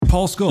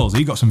Paul Scholes,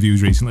 he got some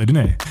views recently,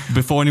 didn't he?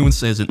 Before anyone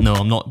says it, no,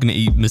 I'm not going to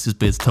eat Mrs.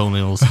 Beard's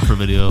toenails for a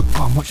video.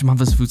 Oh, I'm watching Man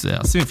vs. Food today.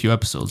 I've seen a few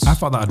episodes. I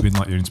thought that had been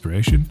like your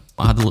inspiration.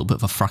 I had a little bit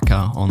of a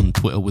fracas on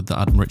Twitter with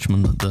Adam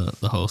Richmond,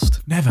 the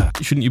host. Never.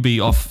 Shouldn't you be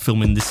off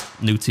filming this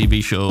new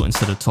TV show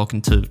instead of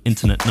talking to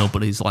internet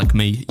nobodies like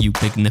me, you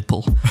big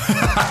nipple?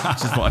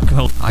 Which is what I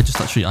call. I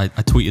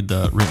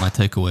tweeted rate my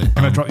takeaway.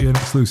 Can I drop you an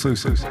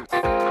exclusive?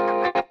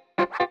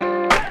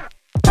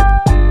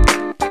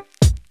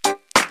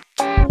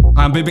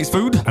 I'm Big Mix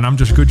Food. And I'm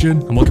Josh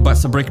Gudgeon. And welcome back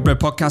to the Breaking Bread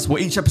podcast, where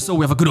each episode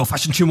we have a good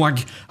old-fashioned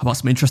chinwag about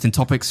some interesting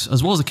topics,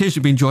 as well as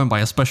occasionally being joined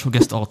by a special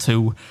guest or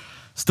two.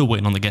 Still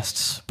waiting on the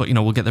guests, but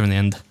we'll get there in the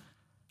end.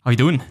 How you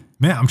doing?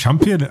 Mate, I'm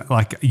champion.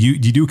 Like, you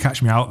do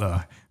catch me out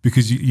there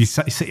because you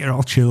sit here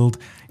all chilled,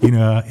 you're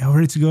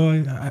ready to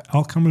go,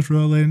 all cameras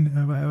rolling.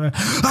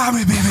 I'm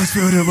Big Mix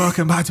Food and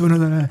welcome back to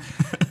another.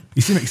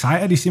 You seem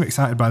excited. You seem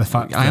excited by the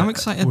fact I am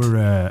excited.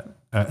 We're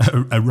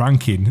a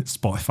ranking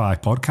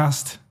Spotify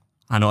podcast.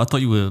 I know, I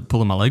thought you were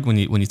pulling my leg when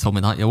you told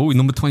me that. Yeah, what were we,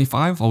 number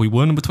 25? Or we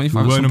were number 25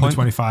 We at were some number point?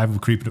 25, we're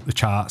creeping up the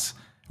charts,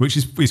 which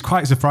is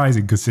quite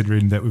surprising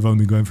considering that we've only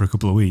been going for a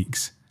couple of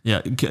weeks.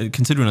 Yeah,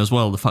 considering as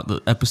well the fact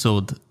that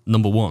episode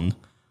number 1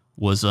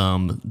 was it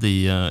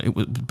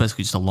was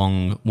basically just a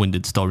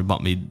long-winded story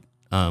about me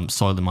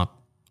soiling my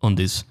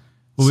undies.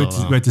 Well, we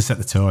had to set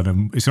the tone,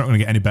 and it's not going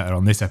to get any better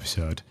on this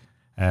episode.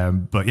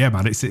 But yeah,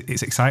 man, it's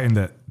exciting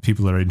that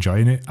people are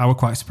enjoying it. I was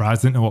quite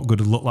surprised, didn't know what good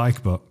would look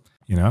like, but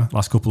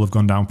last couple have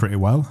gone down pretty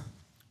well.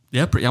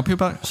 Yeah, pretty happy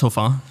about it so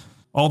far.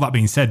 All that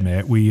being said,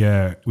 mate, we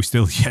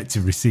still yet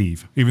to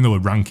receive, even though we're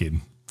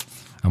ranking,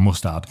 I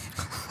must add,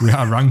 we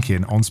are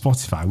ranking on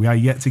Spotify. We are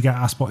yet to get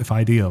our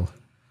Spotify deal.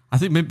 I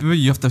think maybe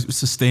you have to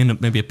sustain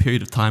maybe a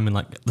period of time in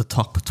like the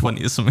top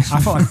 20 or something. I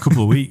thought like a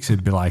couple of weeks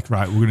it'd be like,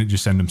 right, we're going to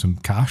just send them some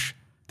cash.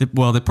 They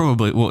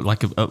probably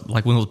like one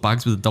of those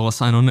bags with a dollar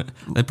sign on it.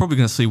 They're probably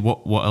going to see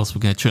what else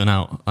we're going to churn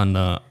out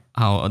and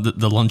how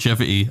the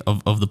longevity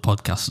of the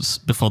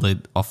podcasts before they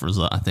offer us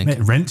that. I think. Mate,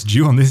 rent's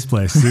due on this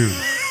place soon.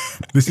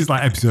 This is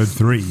like episode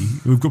 3.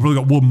 We've probably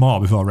got one more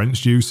before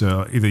rent's due.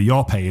 So either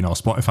you're paying or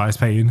Spotify's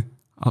paying.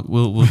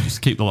 We'll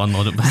just keep the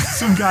landlord at bay.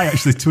 Some guy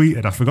actually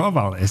tweeted. I forgot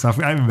about this. I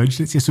haven't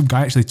mentioned it to you. Some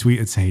guy actually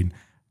tweeted saying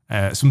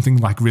something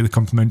like really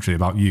complimentary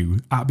about you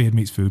at Beard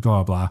Meets Food,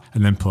 blah blah blah,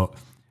 and then put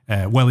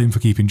well in for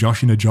keeping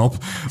Josh in a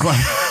job.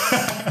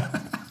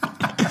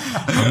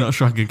 I'm not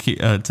sure I could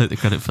take the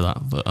credit for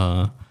that,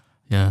 but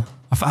yeah.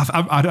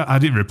 I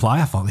didn't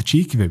reply. I thought the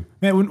cheek of him.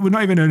 Mate, we're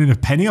not even earning a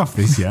penny off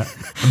this yet.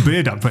 And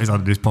Beard had put his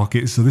hand in his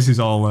pocket, so this is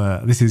all.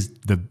 This is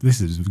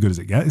as good as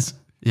it gets.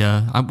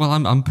 Yeah,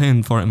 I'm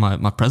paying for it in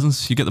my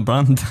presence. You get the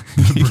brand. The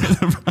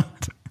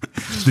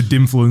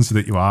dimfluencer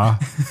that you are.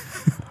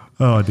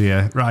 Oh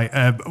dear. Right.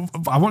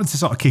 I wanted to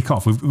sort of kick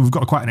off. We've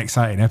got quite an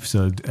exciting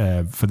episode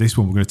for this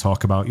one. We're going to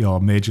talk about your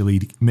major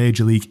league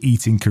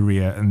eating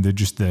career and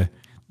the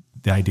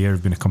idea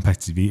of being a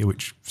competitive eater,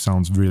 which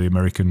sounds really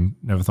American.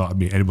 Never thought I'd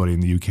meet anybody in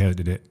the UK that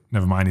did it.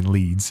 Never mind in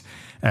Leeds.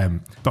 But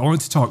I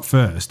wanted to talk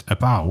first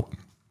about,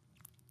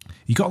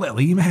 you got a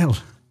little email,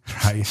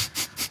 right?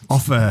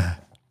 off a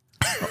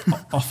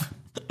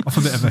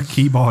bit of a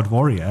keyboard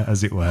warrior,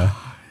 as it were.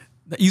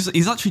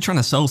 He's actually trying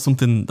to sell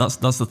something. That's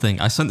the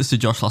thing. I sent this to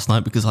Josh last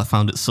night because I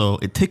found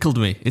it tickled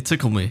me.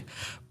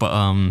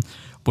 But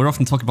we're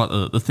often talking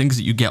about the things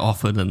that you get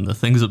offered and the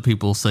things that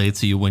people say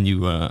to you when you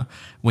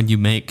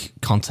make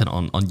content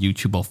on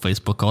YouTube or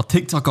Facebook or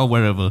TikTok or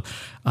wherever.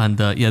 And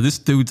this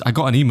dude, I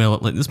got an email.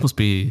 Like, this must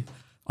be,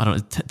 I don't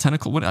know, 10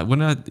 o'clock.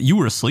 When you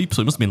were asleep,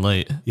 so it must have been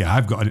late. Yeah,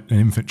 I've got an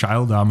infant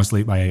child. I'm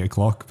asleep by 8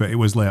 o'clock, but it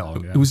was late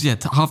on. Yeah. It was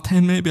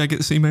 10:30 maybe. I get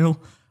this email,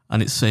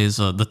 and it says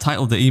the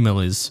title of the email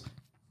is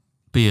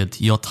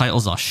Beard, your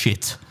titles are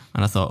shit.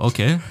 And I thought,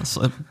 okay,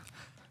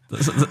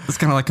 that's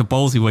kind of like a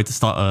ballsy way to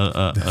start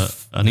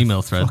an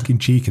email thread. Fucking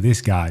cheek of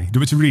this guy. Do you want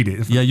me to read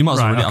it? Yeah, you might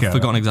as well read it. Okay. I've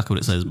forgotten exactly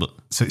what it says, but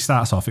so it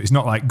starts off. It's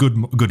not like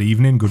good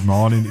evening, good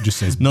morning. It just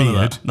says none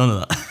Beard. None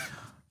of that.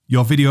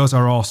 Your videos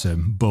are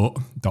awesome, but ...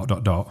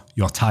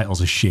 your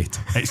titles are shit! !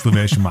 Which is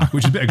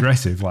a bit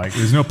aggressive. Like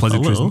there's no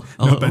pleasantries,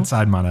 no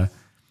bedside manner.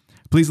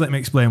 Please let me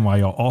explain why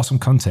your awesome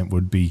content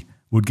would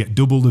get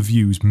double the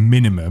views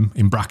minimum,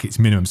 in brackets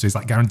minimum, so it's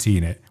like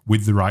guaranteeing it,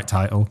 with the right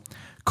title.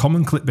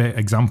 Common clickbait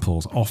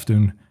examples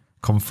often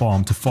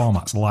conform to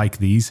formats like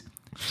these.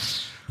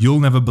 You'll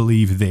never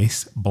believe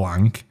this,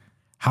 blank.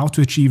 How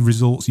to achieve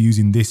results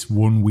using this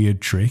one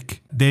weird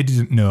trick. They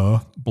didn't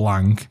know,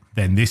 blank,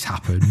 then this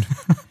happened.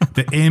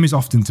 The aim is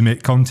often to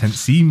make content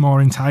seem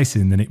more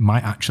enticing than it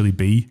might actually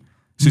be.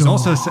 So it's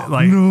also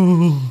like,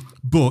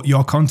 but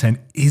your content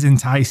is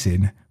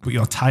enticing, but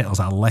your titles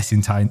are less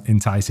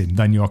enticing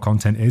than your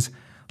content is.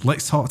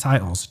 Let's talk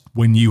titles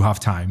when you have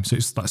time. So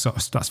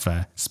that's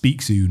fair.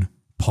 Speak soon,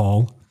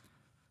 Paul.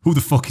 Who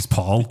the fuck is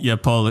Paul? Yeah,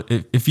 Paul,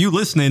 if you're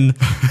listening,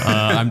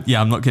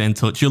 I'm not getting in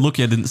touch. You're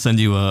lucky I didn't send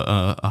you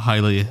a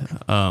highly,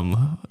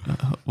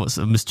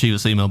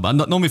 mischievous email. But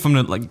normally if I'm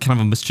in kind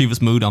of a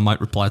mischievous mood, I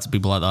might reply to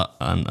people like that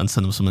and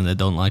send them something they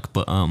don't like.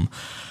 But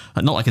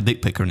Not like a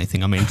dick pic or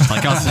anything. I mean, just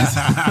like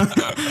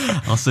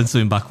I'll send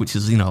something back, which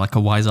is, like a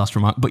wise ass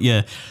remark. But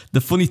yeah,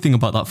 the funny thing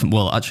about that,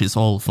 well, actually, it's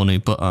all funny.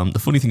 But the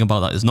funny thing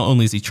about that is not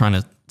only is he trying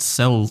to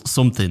sell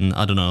something,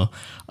 I don't know,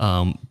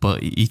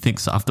 but he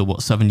thinks that after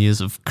 7 years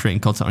of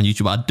creating content on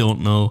YouTube, I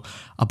don't know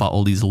about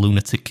all these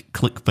lunatic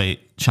clickbait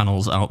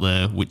channels out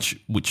there, which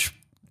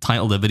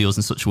title their videos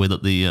in such a way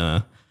that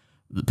the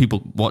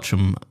people watch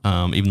them,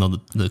 even though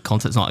the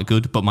content's not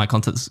good, but my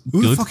content's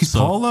good. Who the fuck is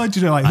Paul, though? Do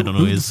you know, I don't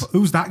know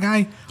who's that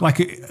guy? Like,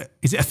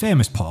 is it a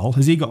famous Paul?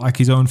 Has he got like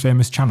his own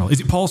famous channel?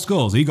 Is it Paul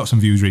Scholes? He got some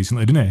views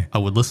recently, didn't he? I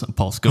would listen to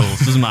Paul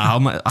Scholes. Doesn't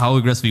matter how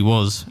aggressive he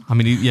was. I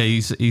mean,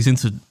 he's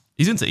into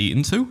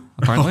eating too,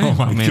 apparently. Oh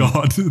my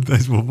God,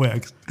 there's one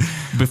way.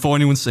 Before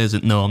anyone says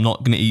it, no, I'm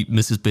not going to eat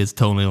Mrs. Beard's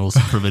toenails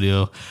for a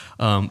video.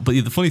 But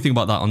the funny thing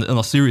about that, on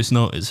a serious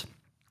note, is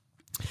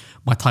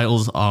my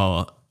titles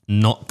are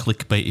not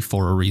clickbaity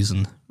for a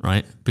reason,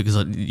 right? Because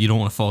you don't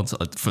want to fall into,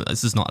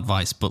 this is not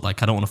advice, but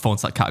like I don't want to fall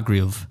into that category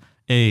of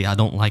A, I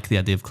don't like the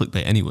idea of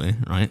clickbait anyway,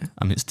 right?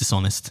 I mean, it's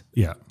dishonest.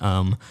 Yeah.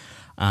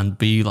 And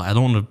B, like I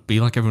don't want to be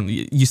like everyone.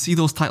 You see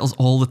those titles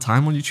all the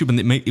time on YouTube,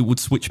 and it would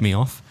switch me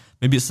off.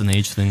 Maybe it's an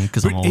age thing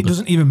because I'm older. It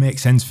doesn't even make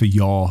sense for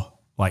your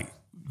work.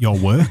 Do you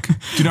know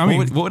what I mean?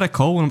 What would I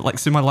call one? Like,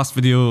 say my last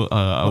video,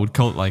 I would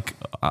call it like,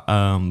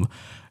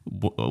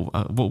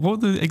 what were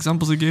the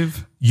examples I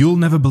gave? You'll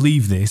never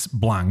believe this,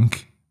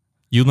 blank.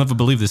 You'll never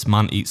believe this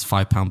man eats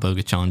 £5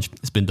 burger challenge.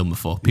 It's been done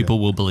before. People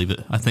will believe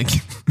it, I think.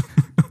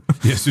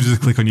 Yeah, as soon as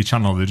they click on your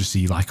channel, they just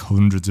see like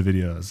hundreds of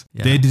videos.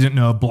 Yeah. They didn't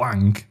know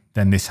blank,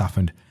 then this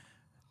happened.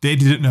 They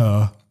didn't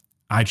know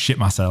I'd shit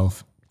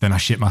myself, then I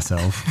shit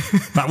myself.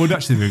 That would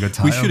actually be a good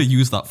title. We should have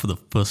used that for the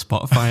first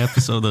Spotify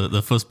episode,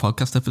 the first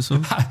podcast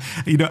episode.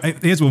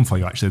 Here's one for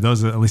you actually.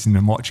 Those that are listening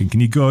and watching, can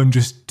you go and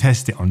just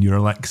test it on your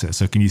Alexa?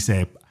 So can you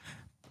say,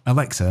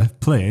 Alexa,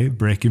 play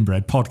Breaking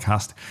Bread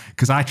podcast?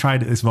 Because I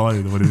tried it this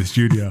morning in the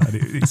studio and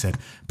it said,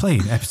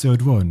 playing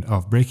episode 1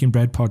 of Breaking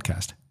Bread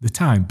podcast. The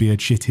time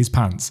Beard shit his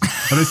pants.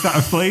 And I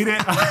started playing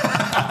it.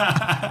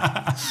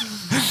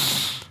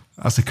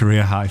 That's a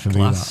career high for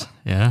me. That.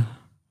 Yeah.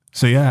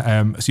 So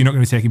yeah, so you're not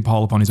going to be taking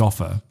Paul up on his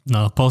offer?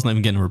 No, Paul's not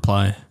even getting a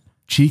reply.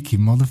 Cheeky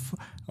motherfucker.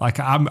 Like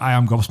I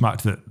am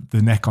gobsmacked at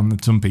the neck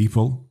on some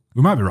people.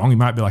 We might be wrong. He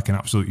might be like an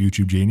absolute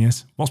YouTube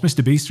genius. What's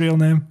Mr. Beast's real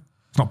name?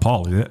 It's not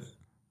Paul, is it?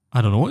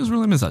 I don't know what his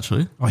real name is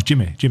actually. Oh, it's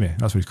Jimmy. Jimmy,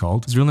 that's what he's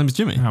called. His real name is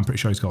Jimmy? Yeah, I'm pretty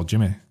sure he's called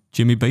Jimmy.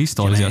 Jimmy Beast,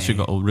 or has he actually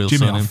got a real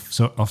surname?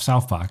 Off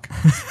South Park.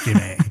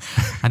 Jimmy.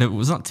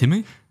 Was that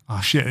Timmy?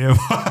 Oh shit, yeah.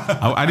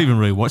 I didn't even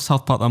really watch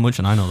South Park that much,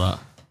 and I know that.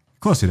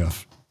 Close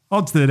enough.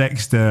 On to the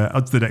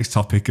next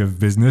topic of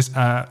business.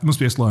 It must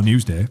be a slow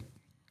news day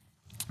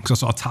because I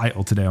saw a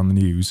title today on the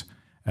news.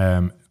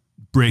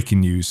 Breaking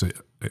news. So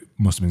it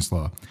must have been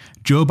slow.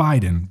 Joe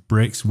Biden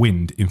breaks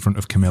wind in front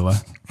of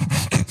Camilla.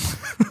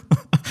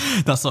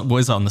 That's what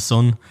is that on the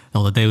Sun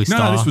or the Daily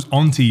Star? No, this was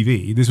on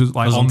TV. This was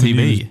like on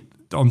TV.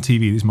 On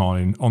TV this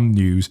morning on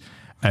news,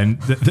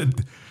 and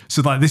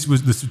so like this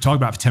was talking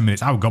about it for 10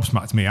 minutes. I was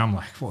gobsmacked me. I'm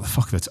like, what the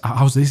fuck?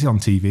 How's this on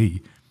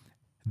TV?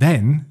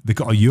 Then they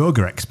got a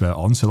yoga expert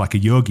on, so like a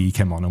yogi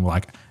came on and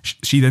like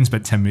she then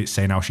spent 10 minutes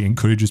saying how she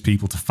encourages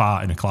people to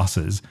fart in her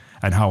classes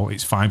and how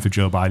it's fine for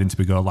Joe Biden to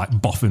be go like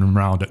boffing them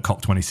around at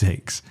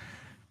COP26.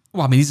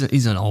 Well, I mean,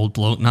 he's an old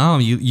bloke now.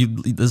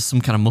 There's some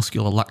kind of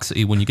muscular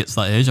laxity when you get to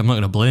that age. I'm not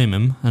going to blame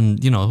him,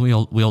 and we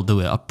all do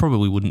it. I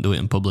probably wouldn't do it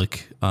in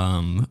public.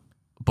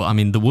 But I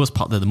mean, the worst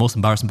part, the most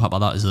embarrassing part about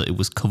that is that it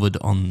was covered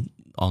on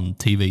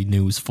TV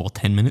news for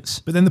 10 minutes.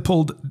 But then they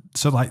pulled,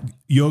 so like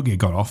Yogi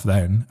got off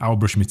then, I will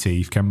brush my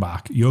teeth, came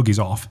back, Yogi's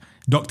off,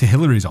 Dr.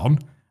 Hillary's on,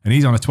 and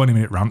he's on a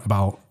 20-minute rant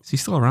about... Is he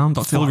still around,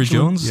 Dr. Hillary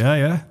Jones?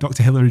 Yeah,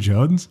 Dr. Hillary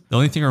Jones. The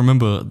only thing I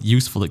remember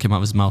useful that came out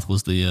of his mouth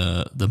was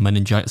the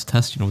meningitis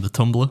test, with the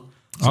tumbler.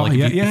 So if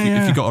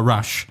you got a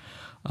rash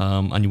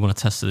and you want to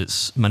test that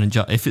it's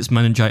meningitis, if it's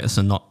meningitis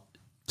and not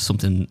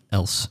something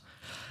else,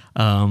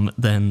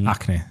 then...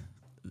 Acne.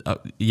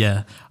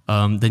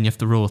 Then you have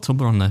to roll a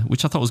tumbler on there,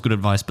 which I thought was good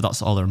advice, but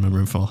that's all I remember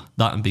him for.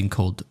 That and being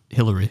called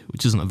Hillary,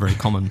 which isn't a very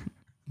common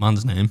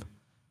man's name.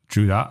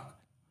 True that.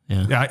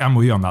 Yeah, I'm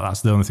with you on that.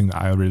 That's the only thing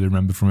that I really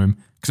remember from him.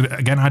 Because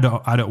again, I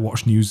don't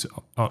watch news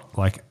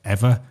like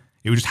ever.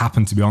 It would just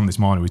happen to be on this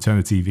morning. We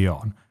turned the TV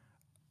on,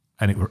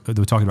 and they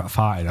were talking about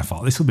farting. I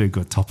thought this will be a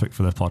good topic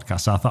for the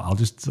podcast. So I thought I'll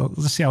just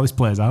see how this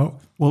plays out.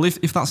 Well,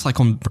 if that's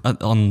like on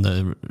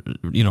the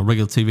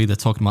regular TV, they're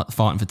talking about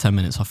farting for 10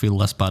 minutes. I feel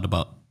less bad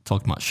about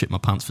talking about shit my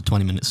pants for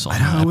 20 minutes. I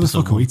know, what the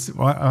fuck are we...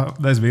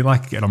 there's me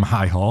like getting on my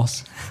high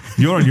horse.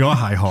 You're on your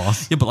high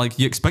horse. Yeah, but like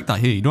you expect that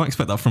here. You don't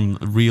expect that from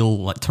real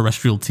like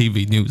terrestrial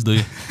TV news, do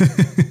you?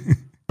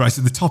 Right,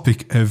 so the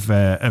topic of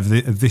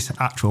this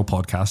actual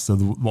podcast, so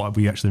what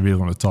we actually really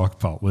want to talk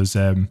about was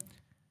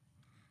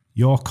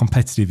your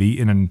competitive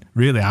eating and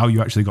really how you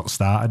actually got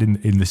started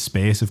in the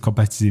space of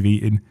competitive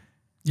eating.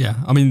 Yeah,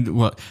 I mean,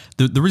 well,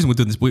 the reason we're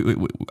doing this,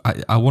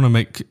 I want to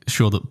make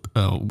sure that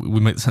we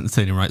make this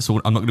entertaining, right? So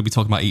I'm not going to be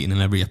talking about eating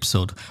in every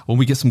episode. When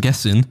we get some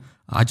guests in,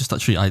 I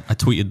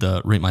tweeted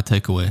the Rate My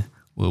Takeaway.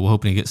 We're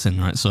hoping he gets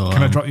in, right? So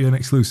can I drop you an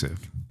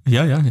exclusive?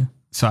 Yeah.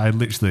 So I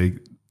literally,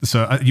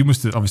 you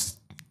must have, obviously,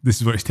 this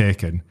is what it's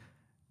taken.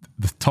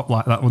 The top,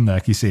 like that one there,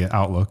 can you see it?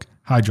 Outlook.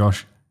 Hi,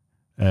 Josh.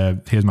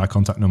 Here's my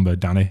contact number,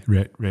 Danny,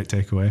 rate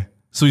takeaway.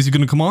 So is he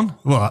going to come on?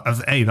 Well,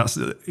 hey,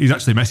 he's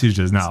actually messaged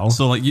us now.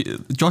 So like,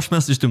 Josh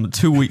messaged him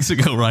 2 weeks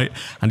ago, right?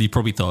 And he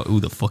probably thought, who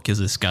the fuck is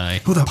this guy?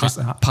 Who the fuck is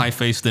that?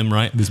 Pie-faced him,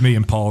 right? There's me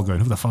and Paul going,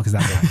 who the fuck is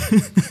that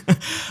guy?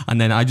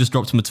 And then I just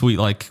dropped him a tweet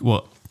like,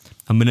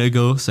 a minute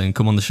ago saying,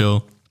 come on the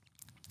show.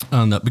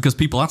 And because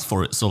people asked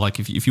for it. So like,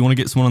 if you want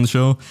to get someone on the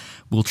show,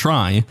 we'll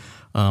try.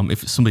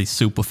 If it's somebody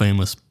super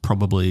famous,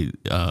 probably,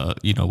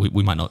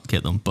 we might not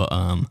get them, but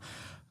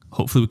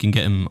hopefully we can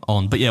get him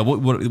on. But yeah, what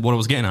I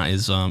was getting at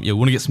is, we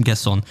want to get some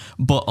guests on,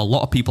 but a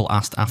lot of people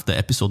asked after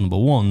episode number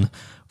 1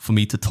 for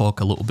me to talk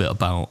a little bit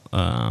about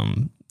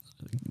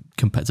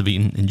competitive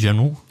eating in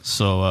general.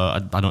 So I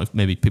don't know if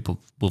maybe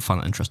people will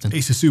find that interesting.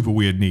 It's a super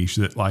weird niche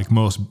that like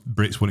most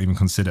Brits wouldn't even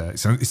consider.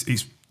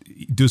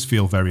 It does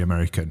feel very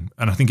American.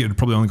 And I think it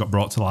probably only got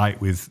brought to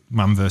light with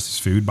Man vs.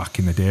 Food back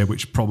in the day,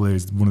 which probably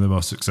is one of the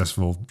most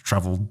successful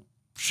travel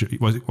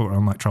was it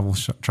on like Travel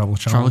Channel? Travel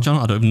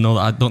Channel? I don't even know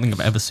that. I don't think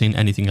I've ever seen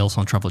anything else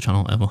on Travel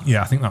Channel ever.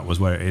 Yeah, I think that was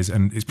where it is.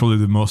 And it's probably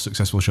the most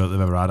successful show that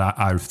they've ever had.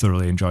 I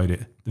thoroughly enjoyed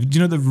it. Do you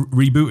know they've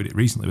rebooted it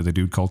recently with a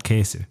dude called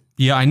Casey?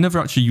 Yeah, I never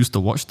actually used to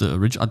watch the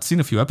original. I'd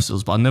seen a few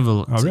episodes, but I never.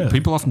 Oh, really?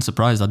 People are often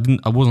surprised.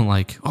 I wasn't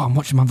like, I'm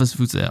watching Man vs.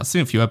 Food today. I've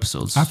seen a few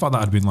episodes. I thought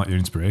that had been like your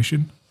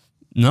inspiration.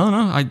 No.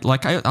 I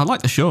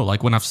like the show.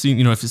 Like when I've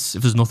seen, if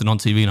there's nothing on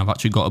TV and I've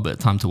actually got a bit of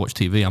time to watch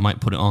TV, I might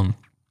put it on.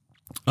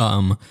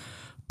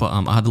 But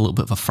I had a little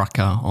bit of a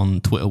fracas on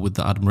Twitter with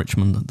the Adam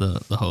Richmond,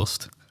 the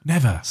host.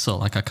 Never. So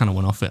like I kind of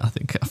went off it, I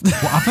think. What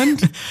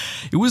happened?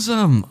 It was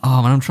man,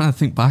 I'm trying to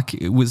think back.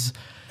 It was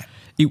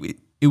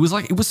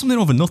something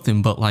over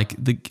nothing, but like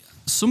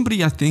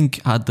somebody I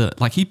think had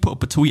he put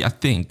up a tweet I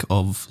think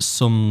of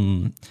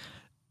some.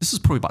 This is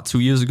probably about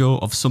 2 years ago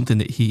of something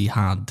that he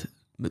had,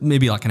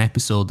 maybe like an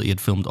episode that he had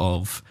filmed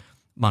of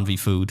Man v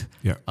Food.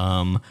 Yeah.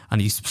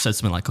 And he said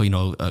something like,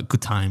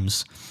 good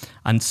times.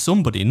 And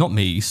somebody, not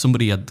me,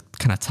 somebody had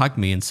kind of tagged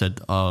me and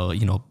said,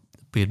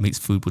 Beard Meats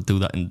Food would do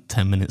that in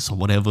 10 minutes or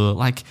whatever.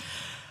 Like,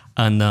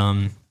 and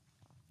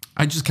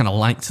I just kind of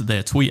liked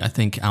their tweet, I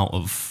think, out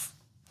of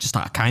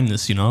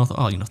kindness, I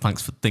thought,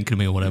 thanks for thinking of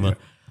me or whatever. Yeah.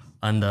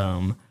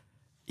 And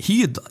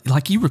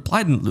he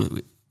replied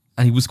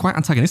and he was quite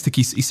antagonistic.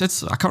 He said,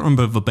 I can't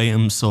remember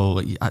verbatim,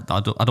 so I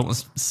don't want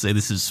to say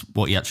this is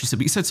what he actually said,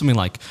 but he said something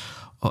like,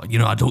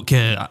 I don't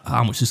care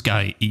how much this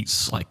guy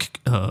eats,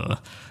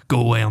 go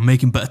away, I'm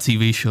making better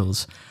TV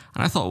shows.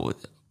 And I thought...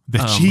 The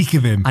cheek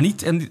of him. And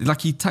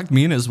he tagged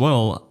me in as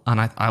well, and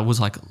I was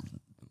like,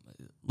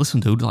 listen,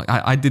 dude, like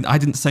I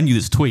didn't send you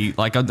this tweet.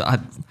 Like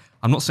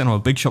I'm not saying I'm a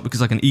big shot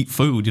because I can eat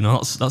food,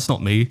 that's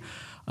not me.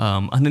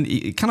 And then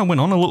it kind of went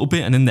on a little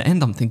bit, and in the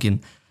end I'm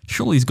thinking,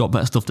 surely he's got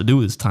better stuff to do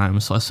with his time.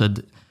 So I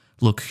said,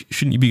 look,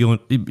 shouldn't you be going...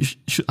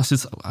 I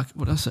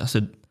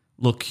said,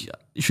 look,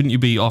 shouldn't you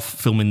be off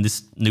filming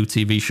this new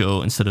TV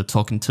show instead of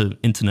talking to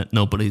internet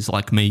nobodies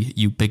like me,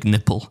 you big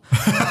nipple?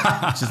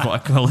 Which is what I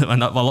call him.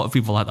 And a lot of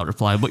people like that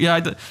reply. But yeah,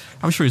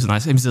 I'm sure he's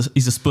nice.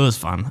 He's a Spurs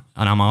fan,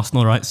 and I'm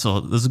Arsenal, right? So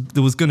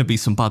there was going to be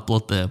some bad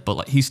blood there,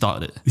 but he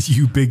started it.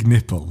 You big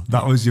nipple.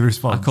 That was your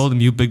response. I called him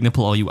you big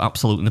nipple or you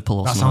absolute nipple.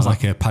 Or that sounds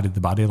like a Paddy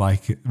the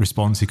Baddie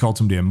response. He called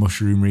somebody a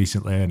mushroom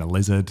recently and a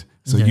lizard.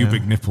 So you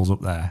big nipples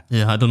up there.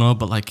 Yeah, I don't know,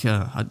 but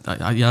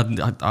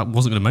I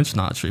wasn't going to mention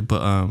that actually.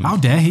 But how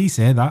dare he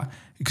say that?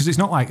 Because it's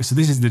not like, so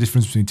this is the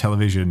difference between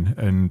television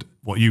and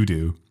what you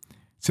do.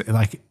 So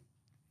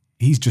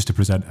he's just a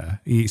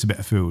presenter. He eats a bit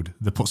of food.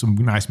 They put some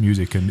nice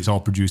music and it's all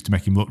produced to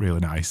make him look really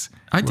nice.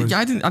 I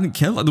didn't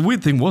care. Like, the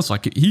weird thing was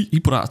he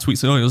put out a tweet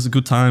saying, it was a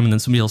good time, and then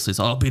somebody else says,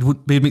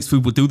 Beard Meats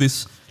Food would do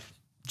this.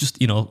 Just,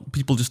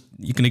 people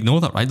you can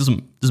ignore that, right? It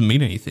doesn't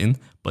mean anything.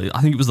 But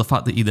I think it was the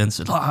fact that he then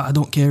said, I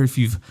don't care if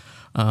you've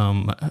how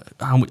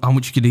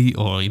much you can eat,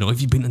 or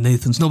if you've been to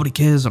Nathan's, nobody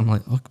cares. I'm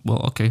like,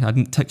 well, okay, I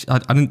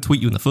didn't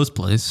tweet you in the first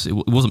place. It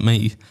wasn't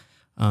me.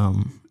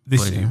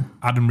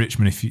 Adam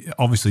Richmond,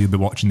 obviously you'll be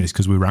watching this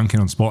because we're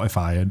ranking on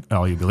Spotify,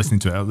 or you'll be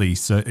listening to it at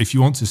least. So if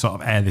you want to sort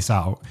of air this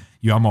out,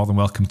 you are more than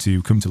welcome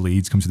to come to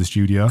Leeds, come to the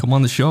studio, come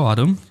on the show,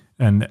 Adam.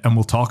 And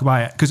we'll talk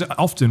about it, because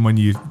often when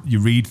you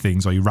read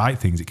things or you write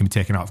things, it can be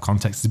taken out of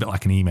context. It's a bit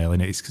like an email,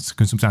 and it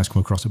can sometimes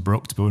come across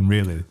abrupt, but when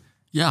really,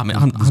 yeah, I mean,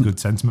 there's good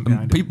sentiment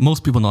behind it.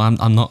 Most people know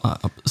I'm not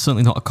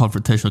certainly not a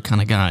confrontational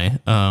kind of guy.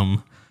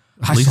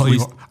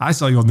 I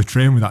saw you on the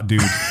train with that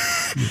dude.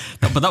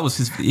 No, but that was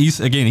he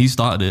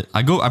started it.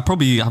 I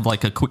probably have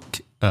like a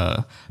quick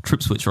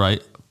trip switch,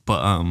 right?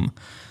 But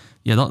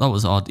yeah, that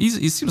was odd. He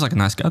seems like a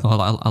nice guy though.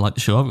 I like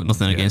the show. I've got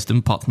nothing against him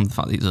apart from the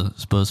fact that he's a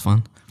Spurs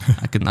fan.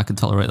 I can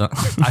tolerate that.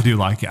 I do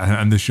like it,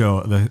 and the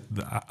show.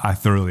 I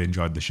thoroughly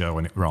enjoyed the show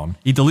when it ran.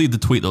 He deleted the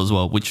tweet though as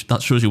well, which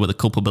that shows you where the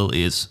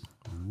culpability is.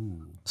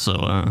 Ooh. So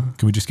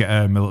can we just get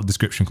a little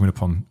description coming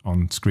up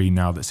on screen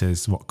now that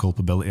says what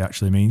culpability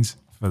actually means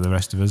for the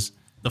rest of us?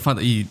 The fact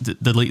that he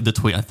deleted the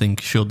tweet, I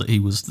think, showed that he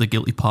was the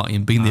guilty party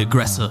and being the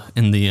aggressor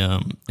in the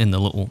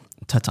little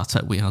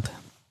tete-a-tete we had.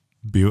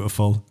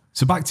 Beautiful.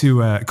 So back to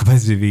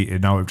competitive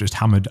eating. Now we've just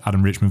hammered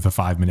Adam Richman for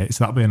 5 minutes.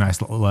 That'll be a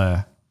nice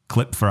little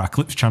clip for our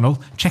Clips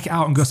channel. Check it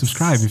out and go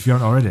subscribe if you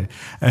haven't already.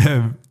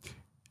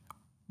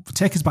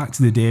 Take us back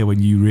to the day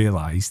when you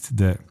realised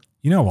that,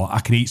 you know what, I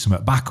can eat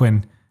something. Back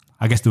when,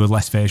 I guess there was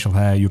less facial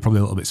hair, you were probably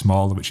a little bit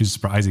smaller, which is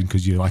surprising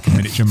because you're like a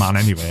miniature man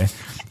anyway.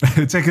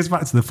 Take us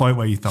back to the point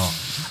where you thought,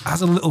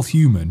 as a little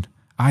human,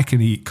 I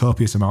can eat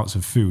copious amounts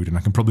of food and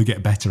I can probably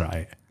get better at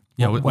it.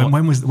 Yeah.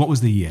 What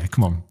was the year?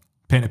 Come on,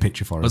 paint a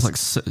picture for us. It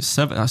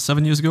was like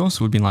 7 years ago,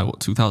 so we'd been like, what,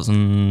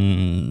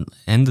 2000,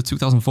 end of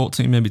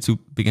 2014, maybe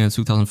beginning of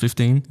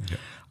 2015. Yeah.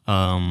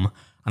 And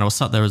I was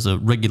sat there as a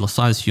regular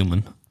sized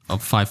human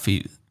of 5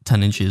 feet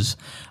 10 inches.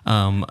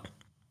 I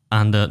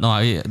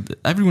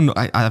mentioned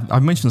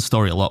the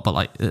story a lot,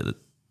 but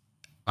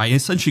I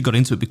essentially got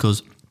into it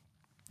because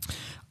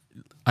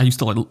I used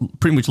to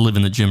pretty much live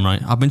in the gym,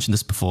 right? I've mentioned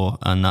this before,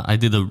 and I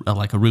did a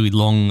really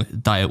long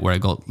diet where I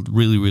got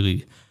really,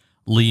 really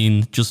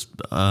lean, just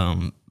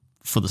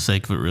for the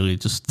sake of it, really,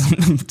 just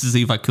to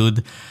see if I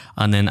could.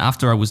 And then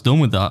after I was done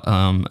with that,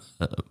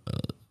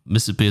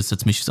 Mrs. Beard said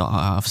to me, she's like,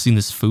 I've seen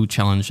this food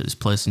challenge at this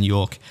place in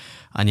York,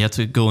 and you had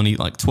to go and eat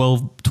like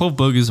 12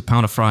 burgers, a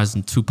pound of fries,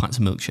 and 2 pints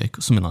of milkshake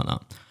or something like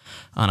that.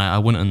 And I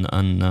went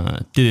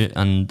and did it,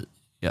 and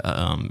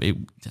I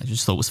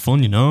just thought it was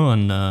fun, you know,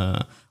 and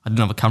I didn't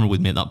have a camera with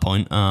me at that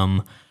point.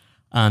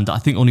 And I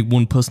think only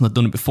one person had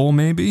done it before,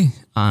 maybe.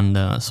 And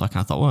so I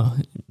kind of thought, well,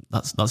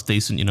 that's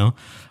decent, you know.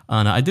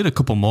 And I did a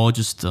couple more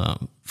just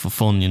for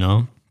fun, you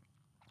know.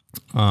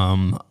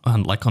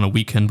 And like on a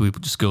weekend, we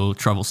would just go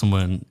travel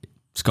somewhere and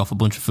scoff a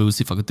bunch of food,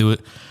 see if I could do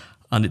it.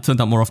 And it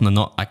turned out more often than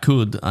not I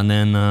could. And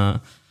then,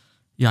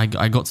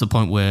 I got to the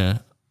point where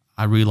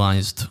I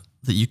realized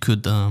that you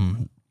could, there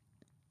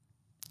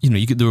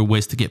were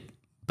ways to get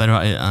better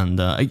at it.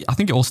 And I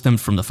think it all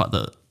stemmed from the fact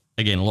that,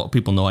 again, a lot of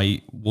people know I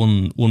eat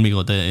one meal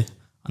a day.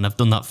 And I've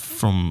done that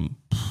from,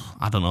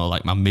 I don't know,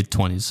 like my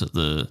mid-20s at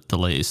the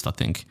latest, I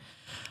think.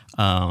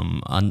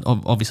 And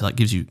obviously that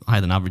gives you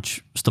higher than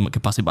average stomach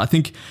capacity. But I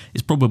think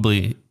it's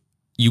probably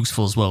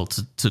useful as well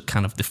to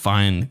kind of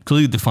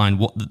clearly define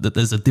that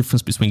there's a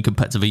difference between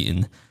competitive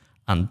eating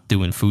and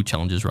doing food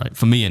challenges, right?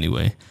 For me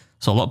anyway.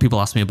 So a lot of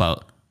people ask me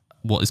about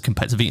what is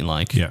competitive eating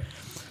like. Yeah.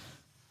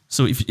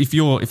 So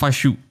if I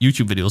shoot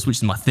YouTube videos, which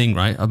is my thing,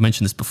 right? I've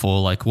mentioned this before,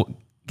 like what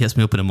gets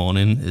me up in the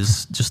morning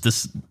is just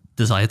this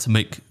desire to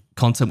make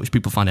content which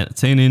people find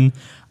entertaining,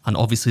 and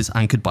obviously it's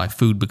anchored by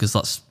food because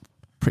that's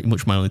pretty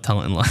much my only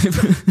talent in life.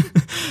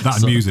 That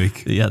and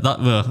music. Yeah, that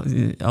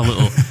a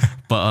little.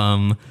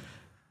 But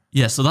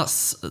yeah, so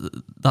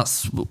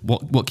that's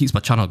what keeps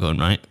my channel going,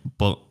 right?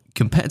 But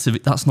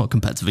that's not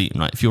competitive eating,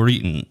 right? If you're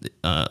eating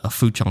a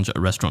food challenge at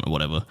a restaurant or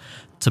whatever,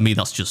 to me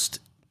that's just,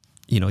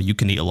 you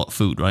can eat a lot of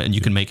food, right? And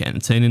you can make it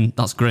entertaining.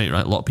 That's great,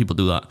 right? A lot of people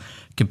do that.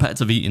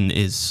 Competitive eating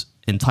is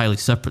entirely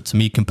separate. To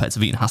me,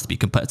 competitive eating has to be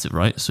competitive,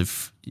 right? So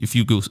if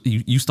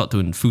you start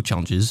doing food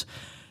challenges,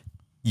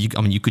 you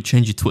could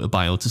change your Twitter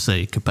bio to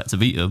say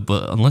competitive eater,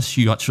 but unless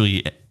you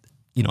actually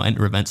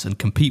enter events and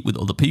compete with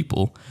other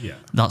people, yeah,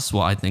 that's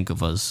what I think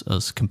of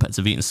as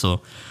competitive eating.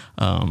 So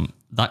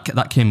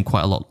that came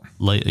quite a lot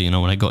later,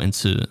 when I got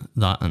into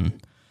that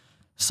and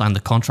signed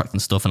the contract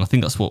and stuff. And I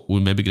think that's what we're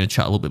maybe going to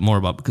chat a little bit more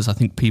about, because I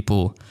think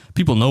people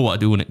know what I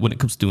do when it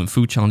comes to doing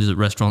food challenges at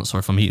restaurants, or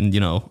if I'm eating,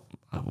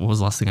 what was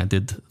the last thing I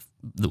did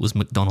that was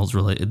McDonald's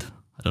related?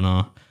 I don't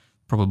know,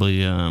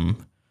 probably a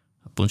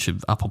bunch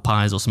of apple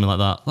pies or something like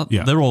that.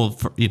 Yeah. They're all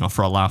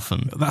for a laugh,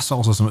 and that's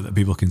also something that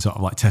people can sort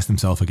of like test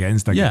themselves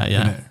against.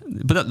 Yeah.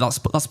 But that's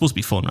supposed to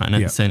be fun, right? And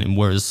entertaining.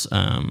 Whereas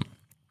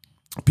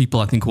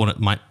people, I think,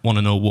 might want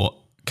to know what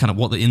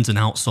the ins and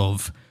outs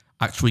of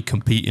actually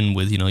competing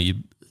with, your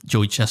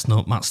Joey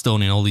Chestnut, Matt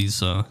Stoney, and all these.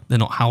 They're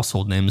not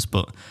household names,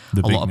 but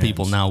a lot of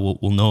people now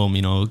will know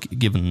them.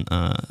 Given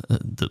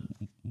that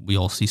we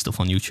all see stuff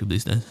on YouTube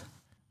these days.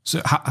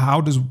 So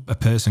how does a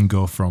person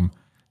go from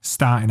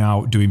starting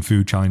out doing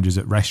food challenges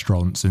at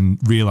restaurants and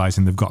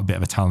realizing they've got a bit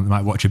of a talent? They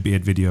might watch a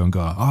Beard video and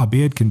go, oh,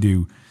 Beard can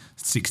do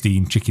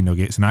 16 chicken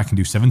nuggets and I can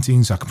do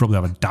 17, so I could probably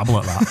have a dabble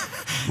at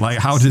that. Like,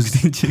 how does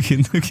 16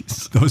 chicken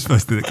nuggets? Those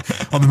first things.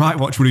 Or they might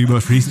watch one of your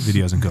most recent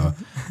videos and go,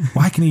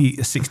 why can he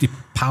eat 60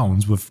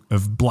 pounds worth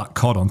of black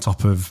cod on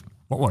top of,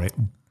 what were it?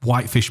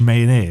 Whitefish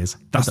mayonnaise.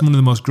 That's one of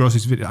the most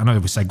grossest videos. I know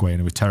we're segueing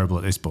and we're terrible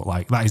at this, but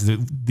like that is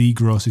the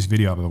grossest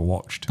video I've ever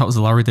watched. That was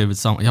a Larry David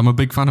sandwich. I'm a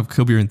big fan of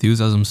Curb Your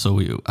Enthusiasm,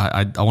 so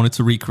I wanted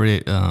to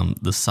recreate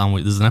the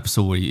sandwich. There's an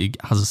episode where he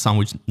has a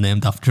sandwich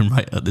named after him,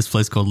 right, at this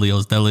place called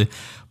Leo's Deli,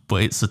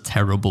 but it's a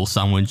terrible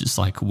sandwich. It's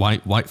like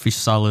whitefish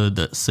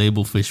salad,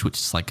 sable fish, which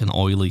is like an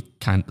oily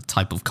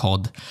type of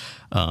cod,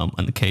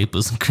 and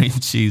capers and cream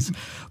cheese.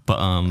 But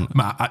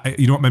Matt,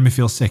 you know what made me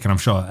feel sick, and I'm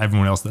sure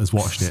everyone else that has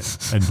watched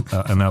it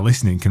and are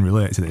listening can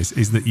relate to this,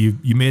 is that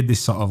you made this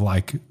sort of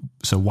like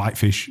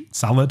whitefish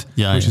salad,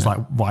 which is like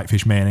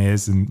whitefish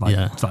mayonnaise and like,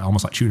 it's like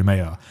almost like tuna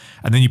mayo,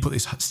 and then you put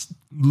this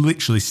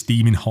literally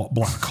steaming hot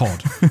black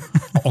cod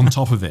on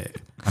top of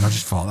it. And I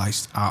just thought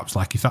that's apps,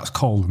 like if that's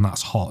cold and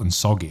that's hot and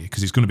soggy,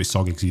 because it's going to be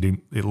soggy because you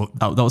didn't. It looked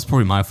that was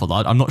probably my fault.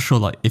 I'm not sure.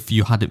 Like if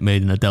you had it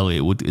made in a deli,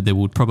 they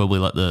would probably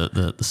let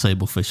the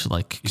sable fish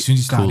like. As soon as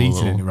you started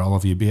eating it, it were all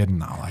over your beard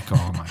and that. Like,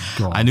 oh my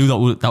god! I knew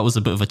that was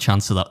a bit of a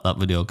chance of that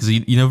video, because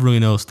you never really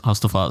know how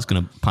stuff like that's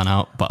going to pan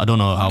out. But I don't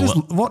know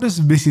what does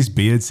Mrs.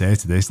 Beard say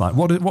to this? Like,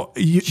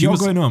 you're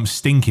going home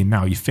stinking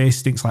now. Your face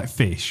stinks like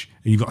fish,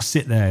 and you've got to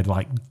sit there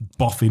like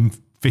boffing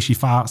fishy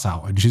farts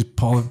out, and just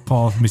poor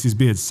Mrs.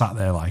 Beard sat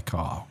there like,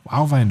 oh,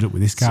 how have I ended up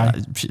with this guy?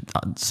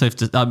 Safe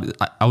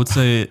to, I would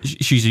say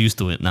she's used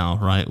to it now,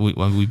 right?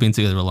 We've been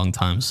together a long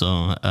time,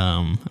 so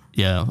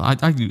yeah.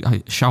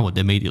 I showered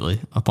immediately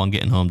upon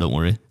getting home. Don't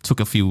worry. Took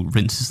a few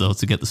rinses though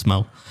to get the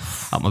smell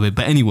out my bed.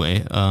 But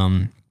anyway,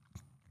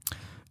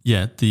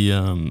 yeah.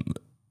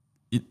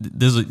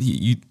 There's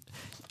a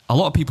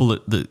lot of people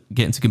that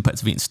get into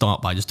competitive eating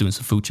start by just doing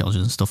some food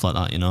challenges and stuff like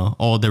that, you know,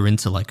 or they're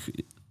into like.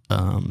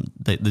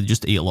 They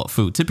just eat a lot of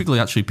food. Typically,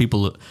 actually,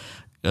 people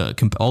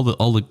that all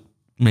the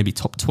maybe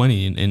top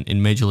 20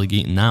 in Major League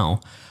Eating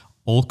now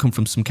all come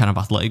from some kind of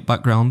athletic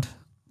background,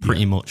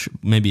 pretty much,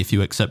 maybe a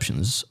few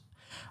exceptions,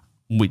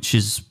 which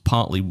is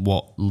partly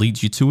what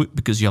leads you to it,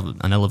 because you have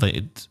an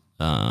elevated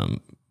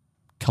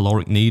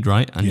caloric need,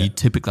 right? And you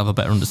typically have a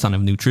better understanding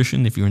of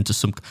nutrition if you're into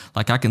some,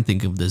 like I can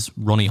think of, there's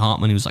Ronnie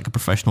Hartman, who's like a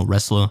professional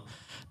wrestler.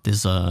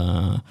 There's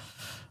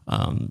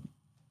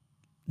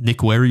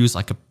Nick Wary, who's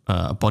like a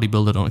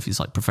bodybuilder. I don't know if he's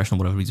like professional,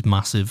 whatever. He's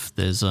massive.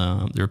 There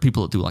are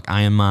people that do like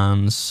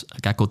Ironmans.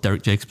 A guy called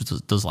Derek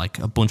Jacobs does like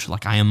a bunch of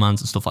like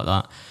Ironmans and stuff like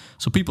that.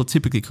 So people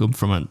typically come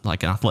from an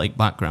athletic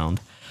background.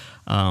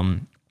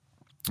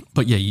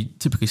 But yeah, you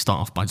typically start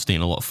off by just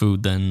eating a lot of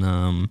food.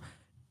 Then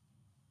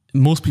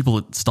most people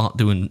that start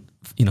doing,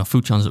 you know,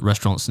 food challenges at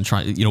restaurants and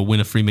try, you know, win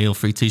a free meal,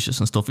 free t-shirts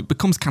and stuff, it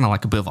becomes kind of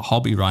like a bit of a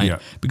hobby, right? Yeah.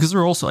 Because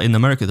there are also, in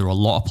America, there are a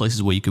lot of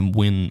places where you can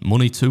win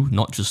money too,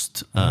 not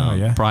just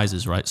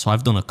prizes, right? So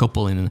I've done a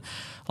couple in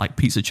like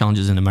pizza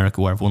challenges in America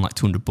where I've won like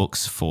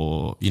 $200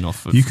 for, you know,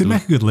 you could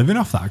make a good living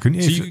off that,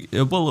 couldn't you?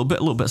 So well, a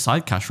little bit of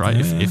side cash, right?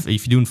 Yeah. If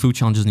you're doing food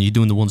challenges and you're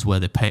doing the ones where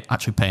they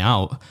actually pay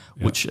out,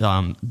 which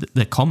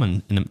they're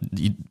common,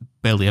 you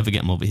barely ever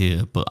get them over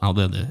here, but out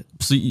there,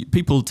 so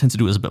people tend to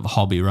do it as a bit of a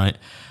hobby, right?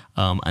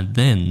 And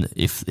then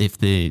if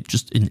they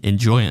just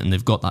enjoy it and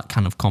they've got that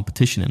kind of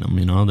competition in them,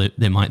 you know,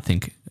 they might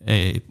think,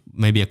 hey,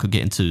 maybe I could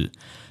get into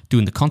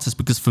doing the contest.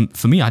 Because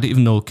for me, I didn't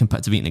even know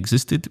competitive eating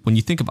existed. When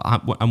you think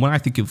about, and when I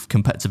think of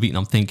competitive eating,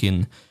 I'm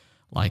thinking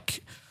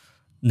like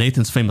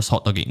Nathan's famous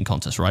hot dog eating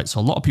contest, right?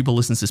 So a lot of people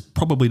listening to this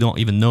probably don't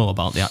even know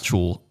about the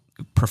actual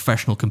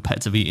professional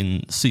competitive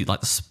eating, see like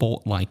the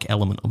sport like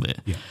element of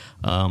it.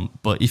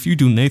 But if you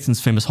do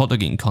Nathan's famous hot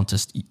dog eating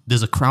contest,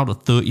 there's a crowd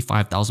of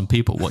 35,000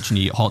 people watching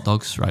you eat hot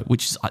dogs, right?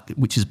 Which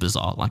is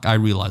bizarre. Like I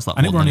realized that.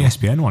 And it were on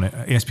ESPN, wasn't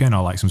it? ESPN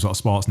or like some sort of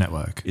sports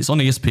network. It's on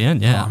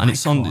ESPN, yeah, and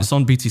it's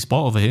on BT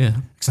Sport over here.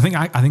 Because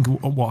I think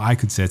what I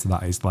could say to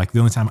that is like the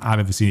only time I've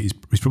ever seen it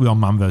is probably on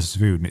Man vs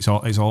Food,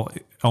 and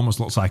it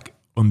almost looks like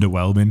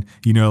underwhelming.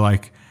 You know,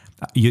 like.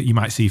 You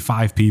might see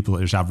 5 people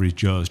that are just average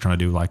Joes trying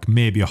to do like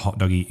maybe a hot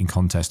dog eating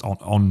contest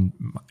on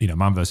you know,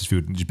 Man vs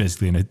Food, just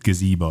basically in a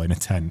gazebo in a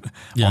tent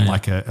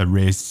like a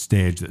raised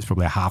stage that's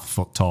probably a half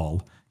foot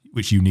tall,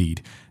 which you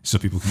need so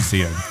people can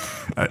see them.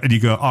 And you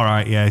go, all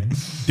right, yeah,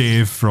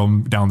 Dave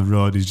from down the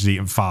road is just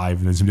eating 5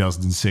 and then somebody else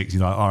has done 6.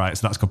 You're like, all right,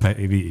 so that's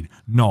competitive eating,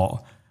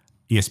 not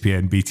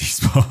ESPN, BT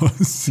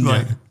Sports.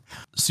 Like,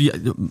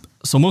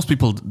 so most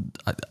people,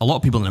 a lot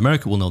of people in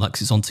America will know that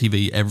because it's on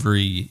TV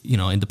every, you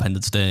know,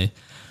 Independence Day.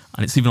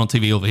 And it's even on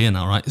TV over here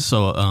now, right?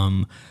 So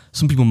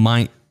some people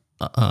might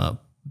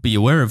be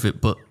aware of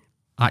it, but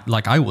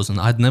I wasn't.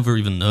 I'd never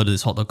even heard of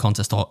this hot dog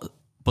contest.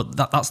 But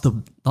that's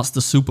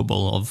the Super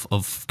Bowl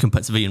of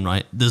competitive eating,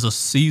 right? There's a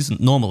season,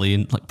 normally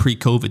in like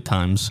pre-COVID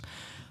times,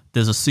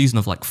 there's a season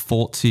of like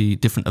 40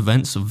 different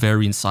events of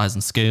varying size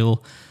and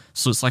scale.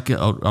 So it's like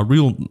a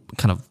real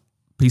kind of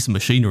piece of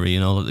machinery, you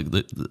know,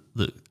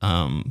 that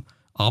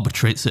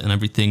arbitrates it and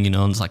everything, you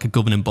know, and it's like a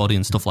governing body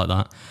and stuff like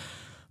that.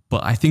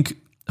 But I think,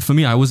 for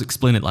me, I always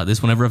explain it like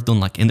this whenever I've done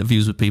like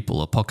interviews with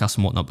people or podcasts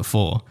and whatnot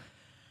before.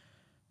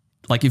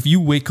 Like if you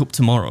wake up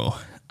tomorrow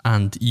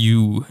and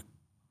you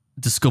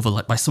discover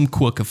like by some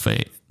quirk of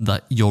fate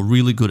that you're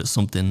really good at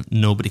something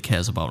nobody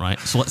cares about, right?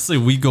 So let's say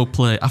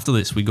after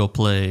this, we go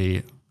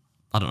play,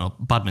 I don't know,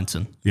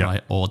 badminton,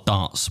 right? Or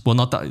darts. Well,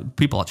 not that,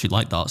 people actually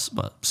like darts,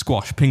 but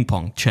squash, ping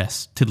pong,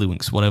 chess,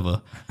 tiddlywinks,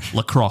 whatever,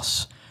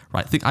 lacrosse.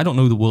 Right, I don't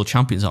know who the world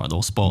champions are in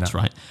those sports,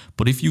 right?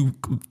 But if you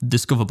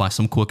discover by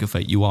some quirk of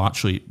fate you have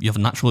a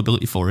natural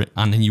ability for it,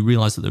 and then you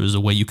realize that there is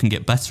a way you can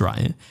get better at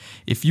it.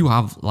 If you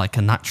have like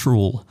a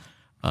natural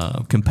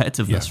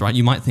competitiveness, right,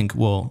 you might think,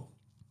 well,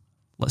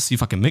 let's see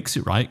if I can mix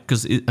it, right?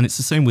 Because it's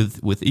the same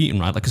with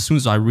eating, right? Like as soon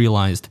as I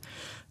realized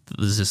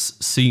there's this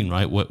scene,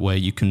 right, where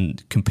you can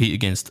compete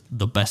against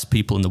the best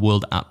people in the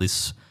world at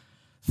this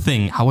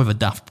thing, however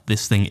daft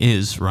this thing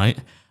is, right?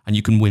 And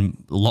you can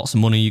win lots of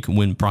money, you can